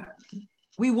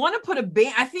 we want to put a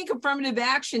ban. I think affirmative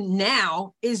action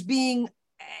now is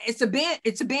it's a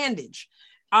bandage,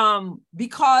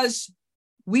 because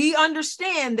we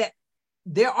understand that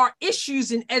there are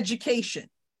issues in education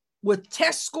with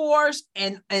test scores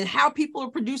and how people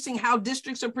are producing, how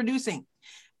districts are producing,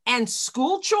 and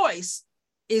school choice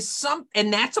is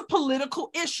and that's a political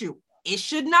issue. It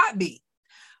should not be.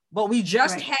 But we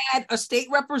just had a state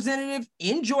representative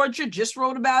in Georgia, just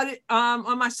wrote about it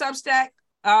on my Substack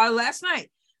last night.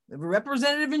 The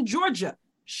representative in Georgia,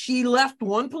 she left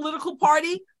one political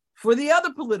party for the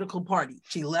other political party.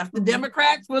 She left the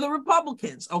Democrats for the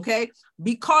Republicans, okay?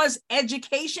 Because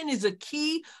education is a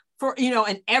key for,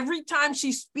 and every time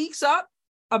she speaks up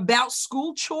about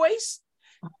school choice,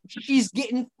 she's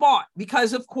getting fought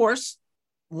because, of course,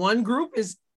 one group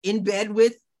is in bed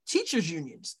with teachers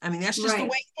unions. That's just the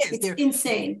way it is. It's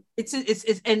insane.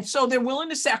 It's and so they're willing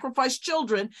to sacrifice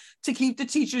children to keep the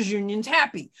teachers unions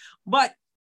happy. But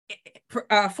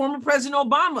former President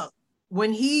Obama,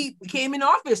 when he came in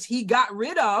office, he got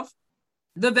rid of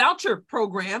the voucher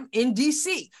program in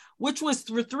DC, which was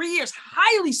for 3 years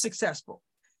highly successful.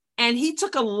 And he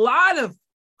took a lot of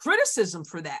criticism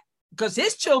for that because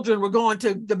his children were going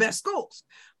to the best schools,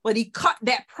 but he cut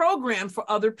that program for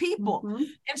other people. Mhm.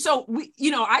 And so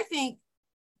I think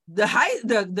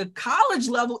the college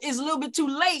level is a little bit too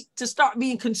late to start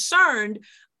being concerned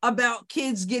about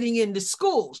kids getting into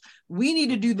schools. We need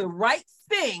to do the right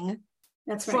thing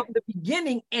from the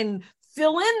beginning and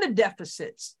fill in the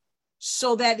deficits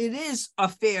so that it is a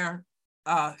fair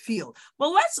field.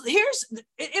 Well,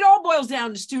 it all boils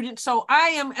down to students. So I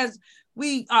am, as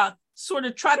we sort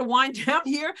of try to wind down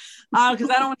here, because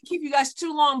I don't want to keep you guys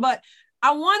too long, but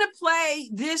I want to play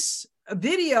this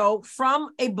video from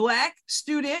a Black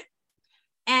student,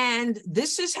 and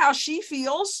this is how she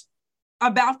feels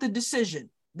about the decision.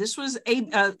 This was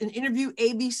an interview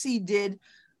ABC did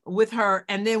with her,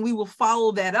 and then we will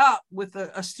follow that up with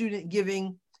a student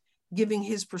giving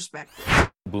his perspective.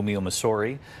 Bumi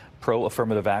Omasori,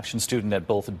 pro-affirmative action student at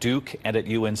both Duke and at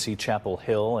UNC Chapel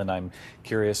Hill, and I'm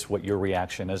curious what your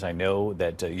reaction is. I know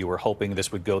that you were hoping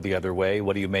this would go the other way.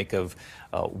 What do you make of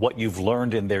what you've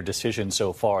learned in their decision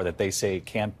so far, that they say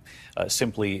can't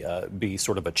simply be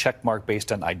sort of a check mark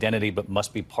based on identity, but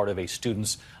must be part of a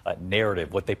student's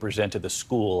narrative, what they present to the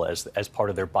school as part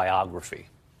of their biography?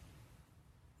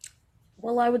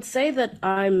 Well, I would say that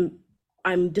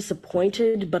I'm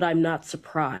disappointed, but I'm not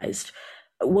surprised.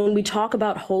 When we talk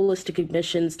about holistic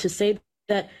admissions, to say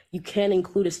that you can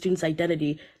include a student's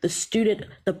identity, the student,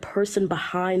 the person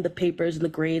behind the papers and the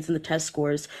grades and the test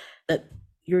scores, that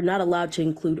you're not allowed to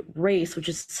include race, which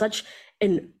is such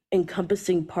an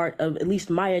encompassing part of at least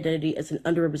my identity as an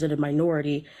underrepresented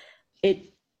minority,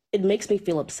 it makes me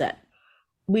feel upset.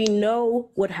 We know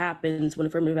what happens when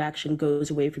affirmative action goes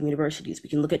away from universities. We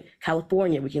can look at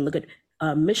California, we can look at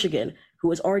Michigan, who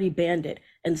has already banned it,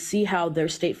 and see how their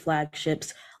state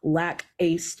flagships lack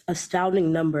a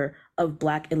astounding number of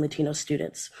Black and Latino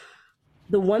students.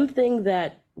 The one thing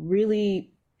that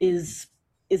really is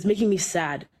making me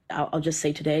sad, I'll just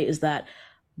say today, is that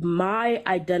my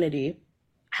identity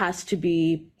has to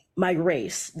be my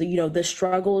race, the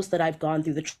struggles that I've gone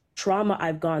through, the trauma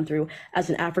I've gone through as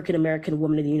an African American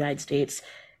woman in the United States.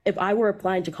 If I were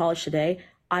applying to college today,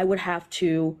 I would have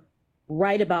to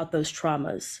write about those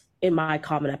traumas in my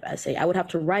Common App essay. I would have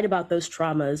to write about those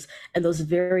traumas and those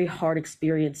very hard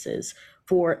experiences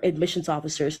for admissions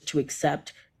officers to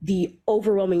accept the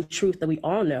overwhelming truth that we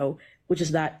all know, which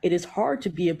is that it is hard to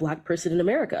be a Black person in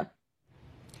America.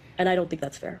 And I don't think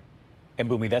that's fair. And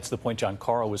Bumi, that's the point John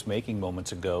Carl was making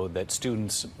moments ago, that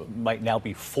students might now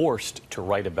be forced to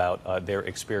write about their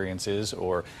experiences,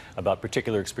 or about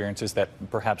particular experiences that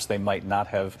perhaps they might not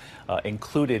have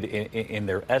included in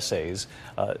their essays,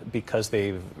 because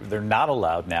they're not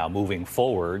allowed now moving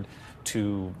forward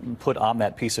to put on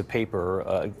that piece of paper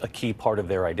a key part of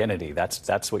their identity.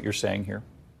 That's what you're saying here?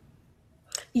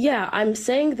 Yeah, I'm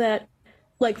saying that,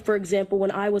 like, for example, when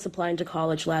I was applying to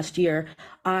college last year,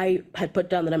 I had put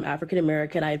down that I'm African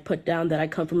American. I had put down that I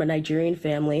come from a Nigerian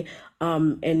family,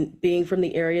 and being from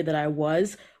the area that I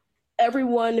was,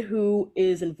 everyone who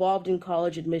is involved in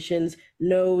college admissions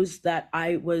knows that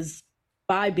I was,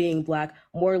 by being Black,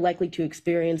 more likely to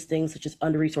experience things such as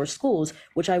under-resourced schools,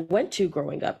 which I went to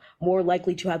growing up, more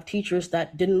likely to have teachers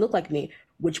that didn't look like me,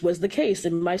 which was the case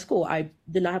in my school. I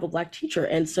did not have a Black teacher.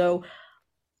 And so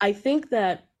I think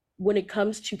that when it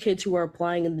comes to kids who are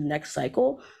applying in the next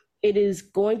cycle, it is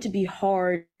going to be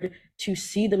hard to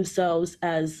see themselves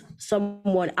as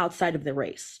someone outside of their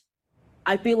race.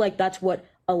 I feel like that's what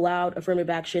allowed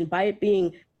affirmative action, by it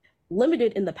being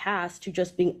limited in the past to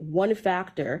just being one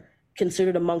factor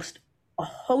considered amongst a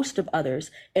host of others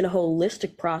in a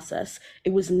holistic process.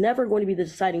 It was never going to be the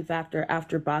deciding factor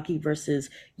after Bakke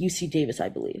versus UC Davis, I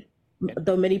believe,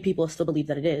 though many people still believe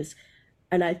that it is.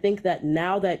 And I think that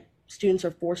now that students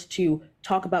are forced to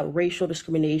talk about racial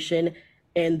discrimination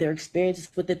and their experiences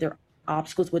with it, their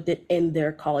obstacles with it in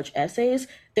their college essays,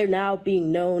 they're now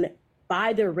being known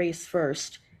by their race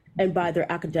first and by their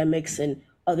academics and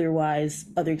otherwise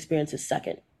other experiences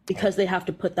second, because they have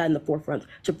to put that in the forefront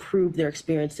to prove their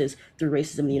experiences through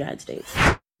racism in the United States.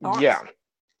 Yeah.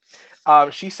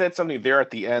 She said something there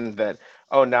at the end that,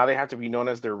 now they have to be known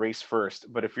as their race first.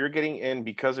 But if you're getting in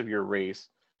because of your race,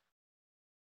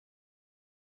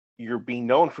 you're being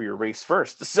known for your race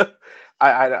first. So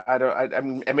I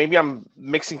mean, and maybe I'm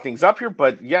mixing things up here,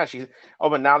 but yeah,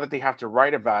 but now that they have to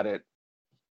write about it,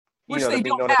 which they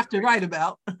don't have to write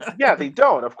about. Yeah, they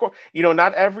don't, of course.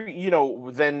 Not every,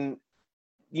 then,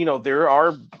 there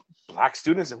are Black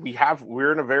students that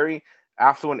we're in a very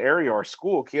affluent area, our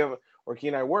school, Kia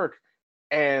and I work,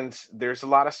 and there's a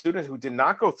lot of students who did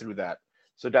not go through that.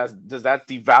 So does that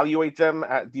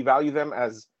devalue them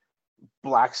as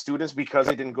Black students because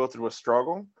they didn't go through a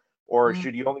struggle? Or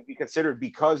should you only be considered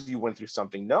because you went through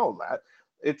something? No,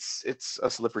 it's a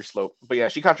slippery slope. But yeah,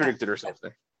 she contradicted herself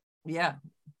there. Yeah.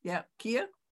 Kia?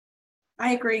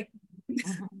 I agree.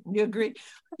 You agree?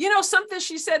 Something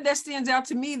she said that stands out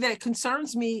to me that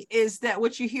concerns me is that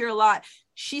what you hear a lot,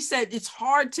 she said it's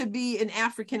hard to be an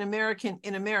African American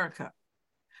in America.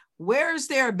 Where is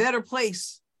there a better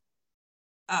place?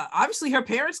 Obviously her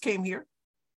parents came here,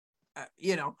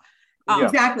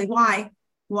 Exactly. Why?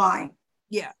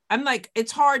 Yeah. I'm like,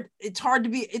 it's hard to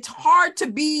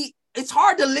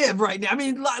live right now. I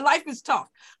mean, life is tough,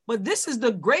 but this is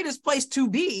the greatest place to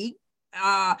be.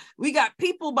 We got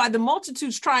people by the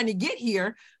multitudes trying to get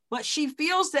here, but she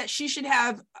feels that she should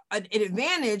have an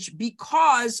advantage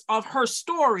because of her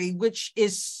story, which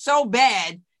is so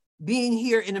bad being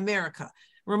here in America.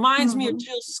 Reminds me of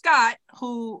Jill Scott,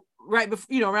 who right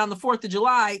before, around the 4th of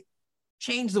July,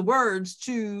 changed the words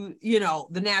to,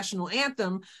 the national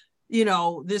anthem.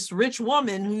 This rich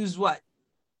woman who's worth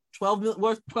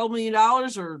 $12 million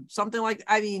or something like,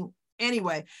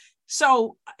 anyway.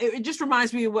 So it just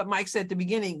reminds me of what Mike said at the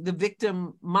beginning, the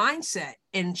victim mindset.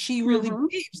 And she really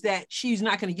believes that she's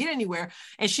not going to get anywhere.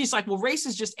 And she's like, well, race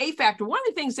is just a factor. One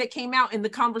of the things that came out in the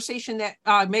conversation that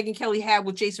Megyn Kelly had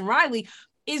with Jason Riley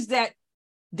is that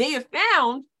they have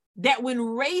found that when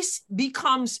race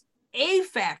becomes a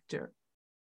factor,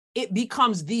 it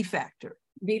becomes the factor.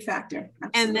 The factor.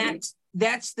 Absolutely. And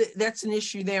that's an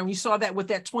issue there. And we saw that with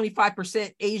that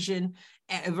 25% Asian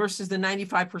versus the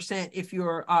 95% if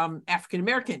you're African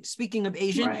American. Speaking of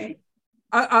Asian, right.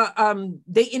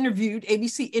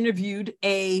 ABC interviewed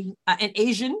an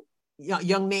Asian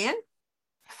young man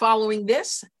following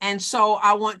this, and so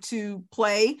I want to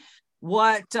play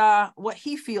what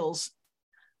he feels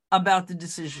about the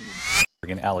decision.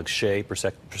 Alex Shea,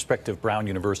 prospective Brown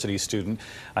University student.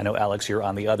 I know, Alex, you're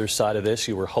on the other side of this.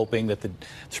 You were hoping that the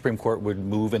Supreme Court would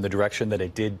move in the direction that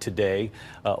it did today.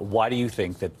 Why do you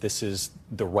think that this is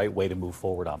the right way to move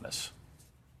forward on this?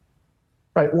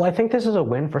 Right. Well, I think this is a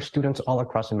win for students all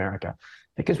across America,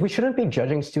 because we shouldn't be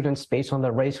judging students based on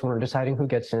their race when we're deciding who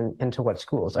gets into what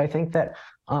schools. I think that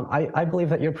I believe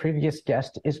that your previous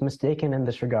guest is mistaken in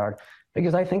this regard,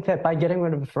 because I think that by getting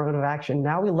rid of affirmative action,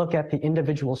 now we look at the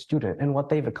individual student and what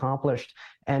they've accomplished,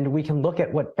 and we can look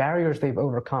at what barriers they've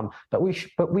overcome. But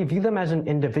we view them as an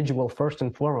individual first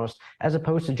and foremost, as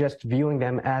opposed to just viewing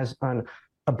them as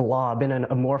a blob in an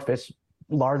amorphous,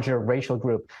 larger racial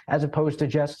group, as opposed to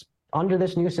just under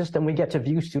this new system, we get to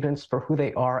view students for who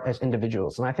they are as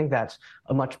individuals. And I think that's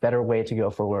a much better way to go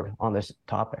forward on this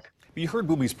topic. You heard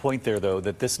Bubi's point there, though,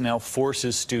 that this now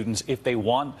forces students, if they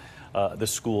want the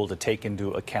school to take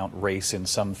into account race in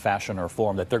some fashion or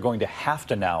form, that they're going to have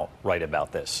to now write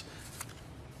about this.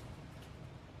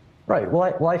 Right.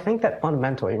 Well, I think that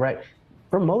fundamentally, right,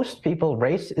 for most people,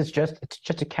 race is just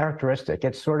a characteristic.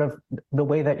 It's sort of the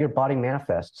way that your body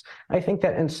manifests. I think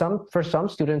that for some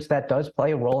students that does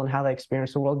play a role in how they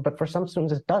experience the world, but for some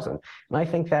students it doesn't. And I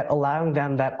think that allowing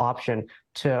them that option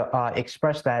to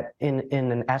express that in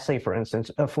an essay, for instance,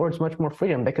 affords much more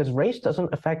freedom, because race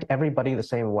doesn't affect everybody the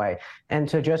same way. And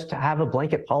to just have a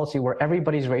blanket policy where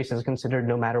everybody's race is considered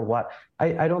no matter what,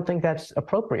 I don't think that's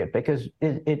appropriate, because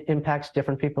it impacts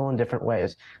different people in different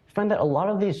ways. I find that a lot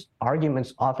of these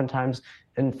arguments oftentimes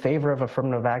in favor of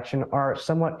affirmative action are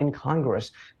somewhat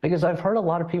incongruous, because I've heard a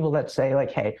lot of people that say,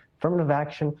 like, hey, affirmative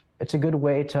action, it's a good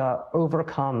way to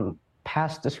overcome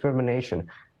past discrimination.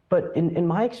 But in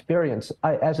my experience,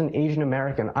 as an Asian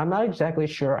American, I'm not exactly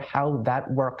sure how that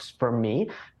works for me,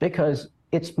 because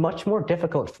it's much more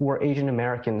difficult for Asian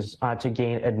Americans to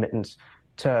gain admittance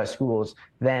to schools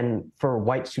than for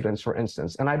white students, for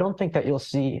instance. And I don't think that you'll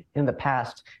see in the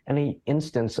past any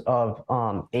instance of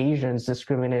Asians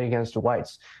discriminating against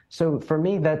whites. So for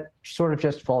me, that sort of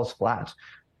just falls flat.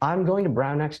 I'm going to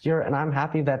Brown next year, and I'm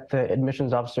happy that the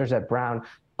admissions officers at Brown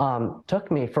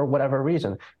took me for whatever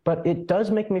reason. But it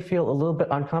does make me feel a little bit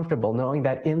uncomfortable knowing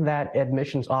that in that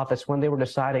admissions office, when they were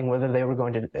deciding whether they were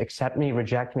going to accept me,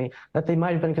 reject me, that they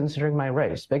might have been considering my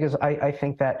race, because I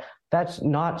think that that's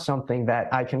not something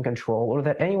that I can control or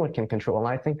that anyone can control. And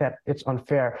I think that it's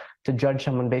unfair to judge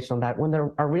someone based on that, when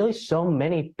there are really so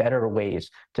many better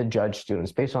ways to judge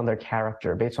students based on their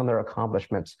character, based on their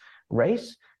accomplishments.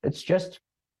 Race, it's just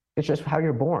how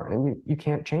you're born, and you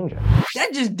can't change it.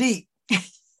 That's just deep.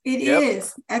 It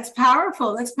is. That's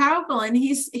powerful. That's powerful. And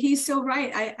he's so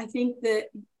right. I think that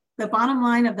the bottom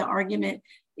line of the argument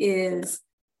is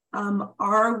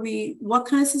What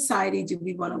kind of society do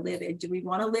we want to live in? Do we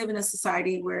want to live in a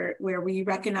society where we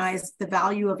recognize the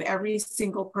value of every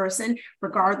single person,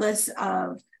 regardless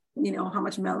of, how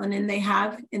much melanin they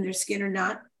have in their skin or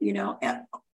not,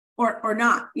 or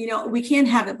not? We can't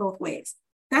have it both ways.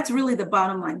 That's really the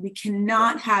bottom line. We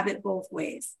cannot have it both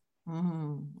ways.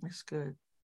 That's good.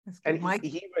 That's good. And Mike?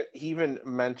 he even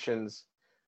mentions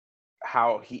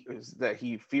how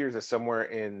he fears that somewhere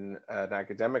in an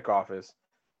academic office,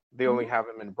 they only have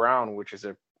him in Brown, which is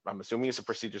I'm assuming it's a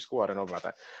prestigious school. I don't know about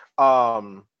that.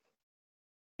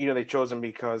 They chose him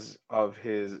because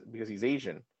he's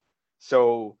Asian.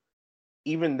 So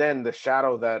even then, the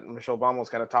shadow that Michelle Obama was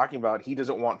kind of talking about, he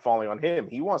doesn't want falling on him.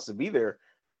 He wants to be there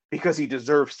because he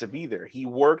deserves to be there. He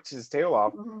worked his tail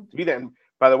off to be there. And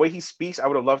by the way he speaks, I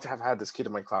would have loved to have had this kid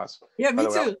in my class. Yeah, me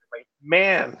too.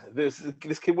 Man, this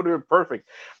kid would have been perfect.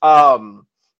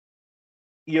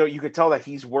 You could tell that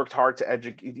he's worked hard to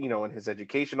educate, in his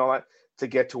education, all that, to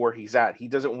get to where he's at. He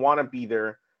doesn't want to be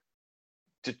there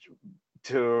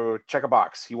to check a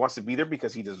box. He wants to be there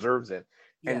because he deserves it.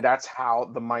 Yeah. And that's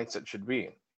how the mindset should be.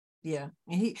 Yeah.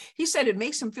 And he said it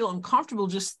makes him feel uncomfortable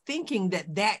just thinking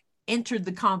that entered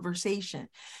the conversation,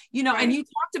 right. And you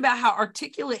talked about how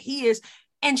articulate he is,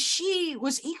 and she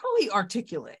was equally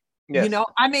articulate. Yes.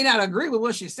 I may not agree with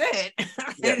what she said,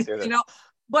 yes,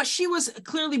 but she was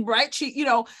clearly bright. She,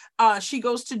 she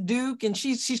goes to Duke, and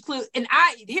she's clear. And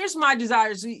here's my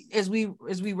desire as we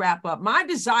wrap up. My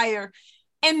desire,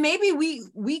 and maybe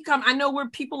we come. I know we're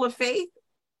people of faith,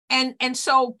 and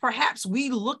so perhaps we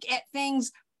look at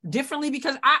things differently,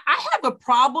 because I have a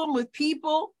problem with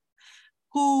people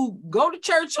who go to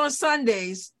church on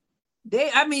Sundays.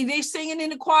 They singing in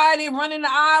the choir, they running the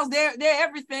aisles, they're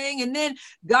everything. And then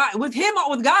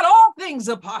with God, all things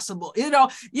are possible, and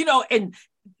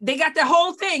they got the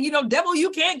whole thing, devil,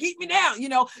 you can't keep me down,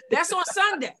 that's on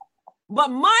Sunday. But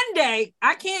Monday,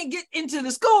 I can't get into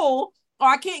the school, or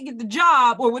I can't get the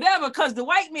job or whatever, because the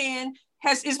white man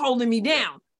is holding me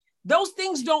down. Those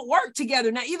things don't work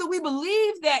together. Now, either we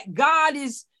believe that God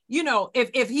is,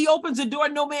 if he opens the door,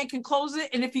 no man can close it.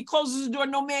 And if he closes the door,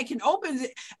 no man can open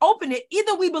it.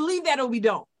 Either we believe that or we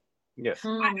don't. Yes.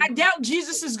 I doubt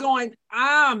Jesus is going,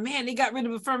 man, they got rid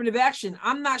of affirmative action.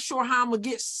 I'm not sure how I'm going to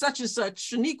get such and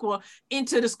such Shaniqua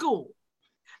into the school.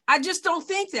 I just don't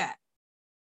think that.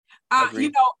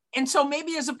 And so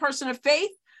maybe as a person of faith,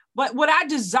 but what I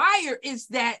desire is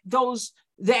that those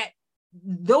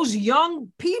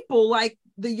young people, like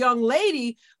the young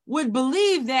lady, would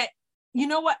believe that,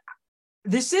 what,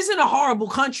 this isn't a horrible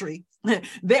country.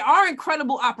 There are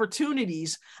incredible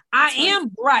opportunities. I am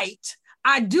bright.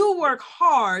 I do work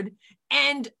hard,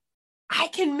 and I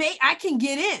can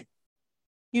get in.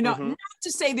 Not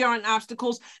to say there aren't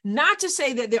obstacles, not to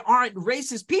say that there aren't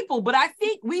racist people, but I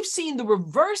think we've seen the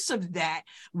reverse of that.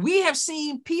 We have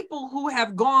seen people who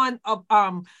have gone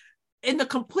in the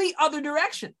complete other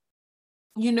direction.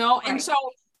 Right. And so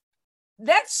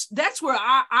that's where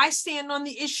I stand on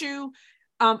the issue.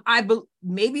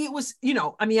 Maybe it was,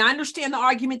 I understand the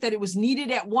argument that it was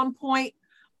needed at one point,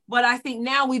 but I think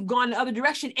now we've gone the other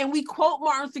direction, and we quote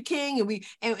Martin Luther King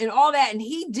and all that. And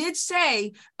he did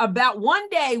say about one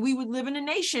day we would live in a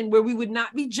nation where we would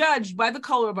not be judged by the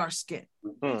color of our skin,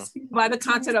 by the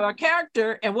content of our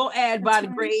character, and we'll add by the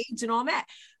grades and all that.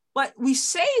 But we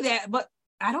say that, but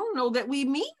I don't know that we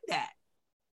mean that.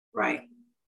 Right.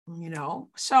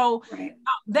 So right.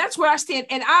 That's where I stand.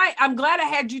 And I'm glad I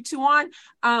had you two on.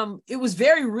 It was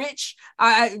very rich.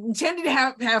 I intended to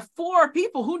have four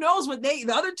people. Who knows what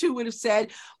the other two would have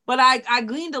said, but I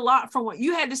gleaned a lot from what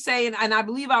you had to say. And I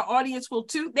believe our audience will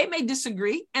too. They may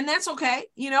disagree, and that's okay.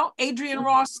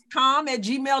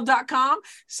 AdrianRossCom@gmail.com.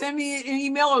 Send me an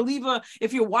email, or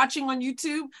if you're watching on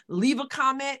YouTube, leave a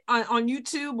comment on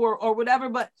YouTube or whatever.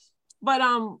 But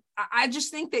I just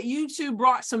think that you two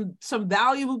brought some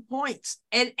valuable points,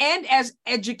 and as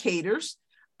educators,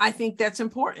 I think that's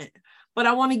important. But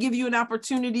I want to give you an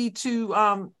opportunity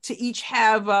to each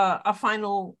have a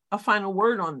final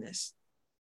word on this.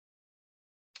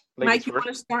 Ladies Mike, you want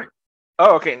to start?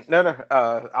 Oh, okay. No.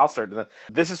 I'll start.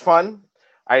 This is fun.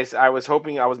 I was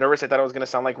hoping. I was nervous. I thought I was going to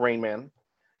sound like Rain Man.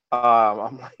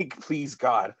 I'm like, please,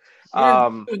 God.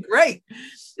 Great.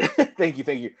 Thank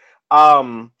you.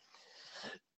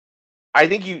 I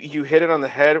think you hit it on the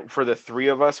head for the three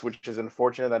of us, which is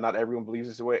unfortunate that not everyone believes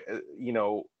this way.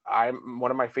 I'm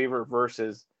one of my favorite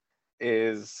verses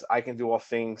is I can do all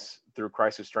things through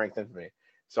Christ who strengthens me.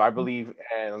 So I believe,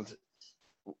 and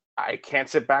I can't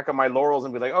sit back on my laurels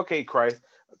and be like, okay, Christ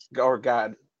or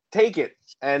God, take it,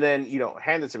 and then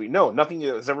hand it to me. No, nothing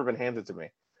has ever been handed to me.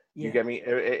 You get me?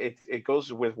 It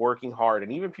goes with working hard,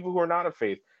 and even people who are not of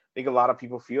faith, think a lot of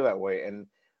people feel that way. And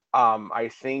I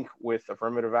think with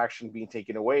affirmative action being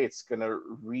taken away, it's going to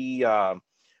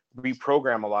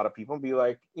reprogram a lot of people and be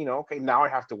like, okay, now I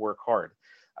have to work hard.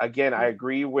 Again, I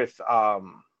agree with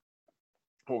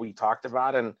what we talked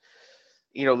about, and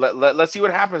let's see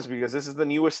what happens, because this is the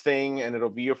newest thing, and it'll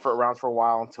be around for a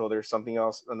while until there's something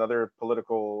else, another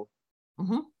political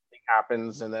thing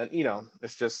happens, and then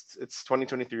it's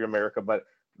 2023 America, but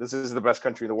this is the best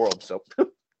country in the world. So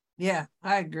yeah,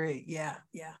 I agree. Yeah,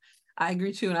 I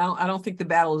agree too, and I don't think the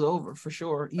battle is over for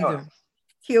sure either.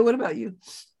 Kia, what about you?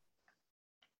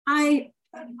 I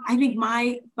think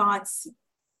my thoughts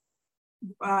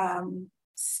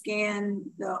scan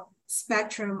the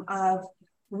spectrum of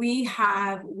we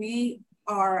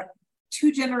are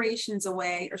 2 generations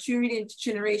away, or 2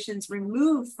 generations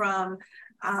removed from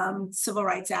Civil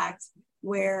Rights Act,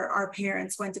 where our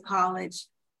parents went to college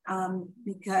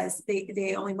because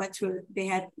they only they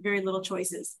had very little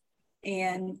choices,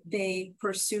 and they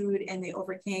pursued and they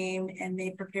overcame and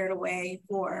they prepared a way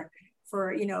for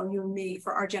you and me,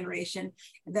 for our generation,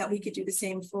 that we could do the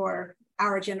same for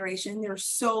our generation. We have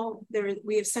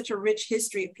such a rich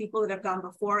history of people that have gone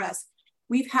before us.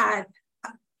 We've had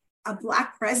a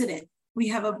Black president. We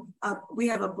have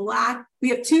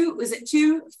two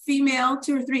female,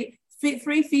 2 or 3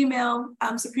 female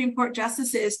Supreme Court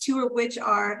justices, 2 of which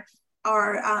are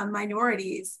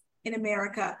minorities in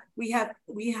America. We have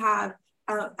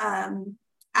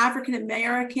African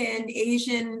American,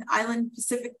 Asian, Island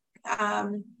Pacific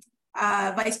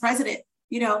vice president.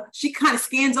 She kind of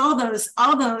scans all those,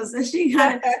 and she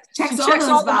kind of checks all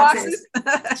those boxes.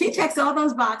 She checks all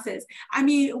those boxes. I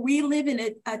mean, we live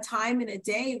in a time and a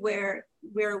day where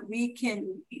we're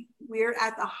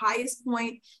at the highest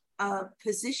point of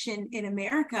position in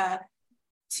America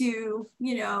to,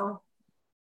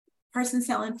 person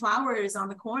selling flowers on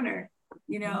the corner,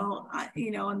 in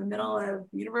the middle of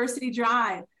University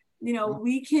Drive.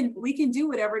 We can do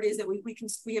whatever it is that we can.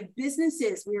 We have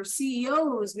businesses, we are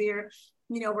CEOs, we're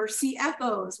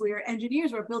CFOs, we're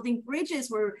engineers, we're building bridges,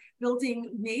 we're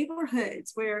building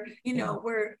neighborhoods, we're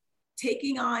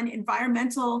taking on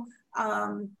environmental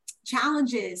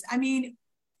challenges. I mean,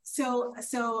 so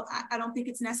I don't think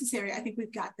it's necessary. I think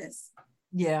we've got this.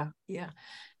 Yeah. Yep.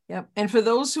 And for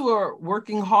those who are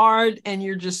working hard and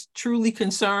you're just truly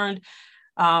concerned,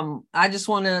 I just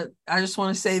want to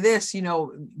say this,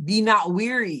 be not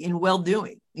weary in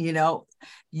well-doing,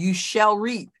 you shall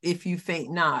reap if you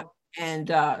faint not.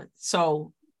 And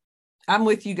so I'm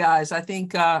with you guys. I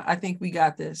think we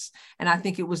got this, and I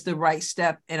think it was the right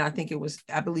step. And I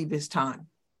believe it's time.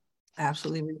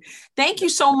 Absolutely. Thank you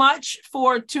so much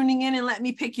for tuning in and let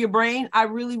me pick your brain. I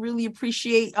really, really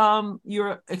appreciate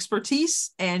your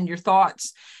expertise and your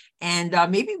thoughts. And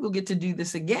maybe we'll get to do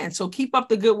this again. So keep up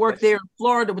the good work there in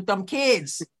Florida with them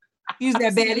kids. Use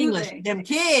that bad English. Them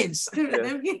kids.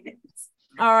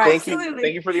 All right.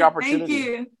 Thank you for the opportunity. Thank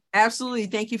you. Absolutely.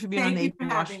 Thank you for being on the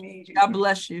Adrian Ross. God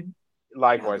bless you.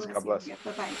 Likewise. God bless you.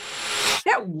 Bye-bye.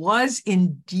 That was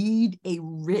indeed a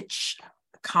rich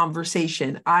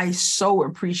conversation. I so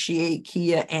appreciate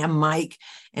Kia and Mike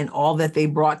and all that they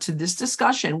brought to this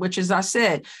discussion, which, as I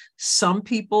said, some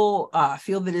people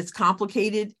feel that it's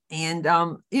complicated. And,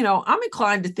 I'm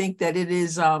inclined to think that it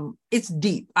is, it's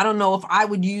deep. I don't know if I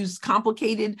would use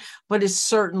complicated, but it's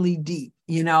certainly deep,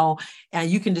 and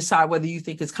you can decide whether you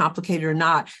think it's complicated or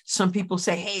not. Some people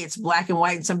say, hey, it's black and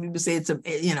white. And some people say it's a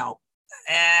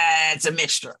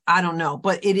mixture. I don't know,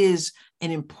 but it is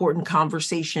an important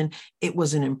conversation. It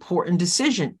was an important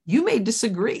decision. You may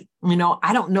disagree.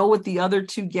 I don't know what the other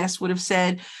 2 guests would have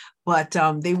said, but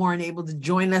they weren't able to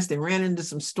join us. They ran into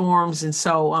some storms. And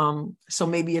so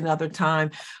maybe another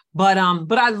time, but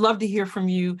I'd love to hear from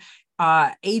you.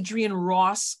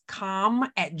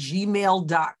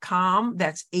 AdrianRossCom@gmail.com.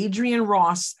 That's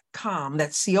AdrianRossCom,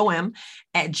 that's COM,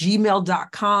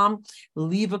 @gmail.com.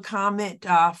 Leave a comment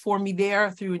for me there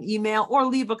through an email, or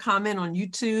leave a comment on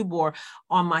YouTube or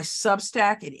on my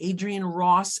Substack at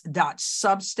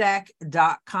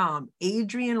adrianross.substack.com.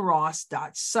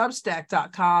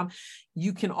 adrianross.substack.com.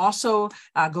 You can also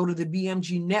go to the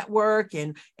BMG network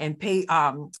and pay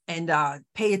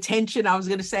attention. I was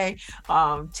going to say,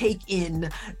 take in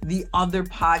the other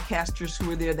podcasters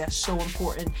who are there. That's so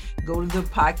important. Go to the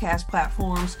podcast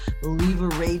platforms, leave a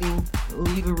rating,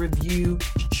 leave a review,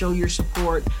 show your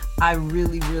support. I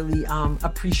really, really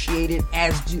appreciate it,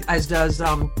 as does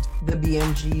the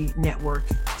BMG network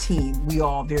team. We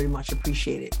all very much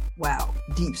appreciate it. Wow,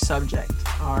 deep subject.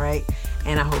 All right.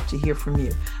 And I hope to hear from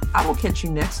you. I will catch you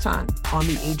next time on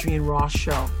the Adrian Ross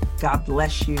Show. God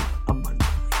bless you.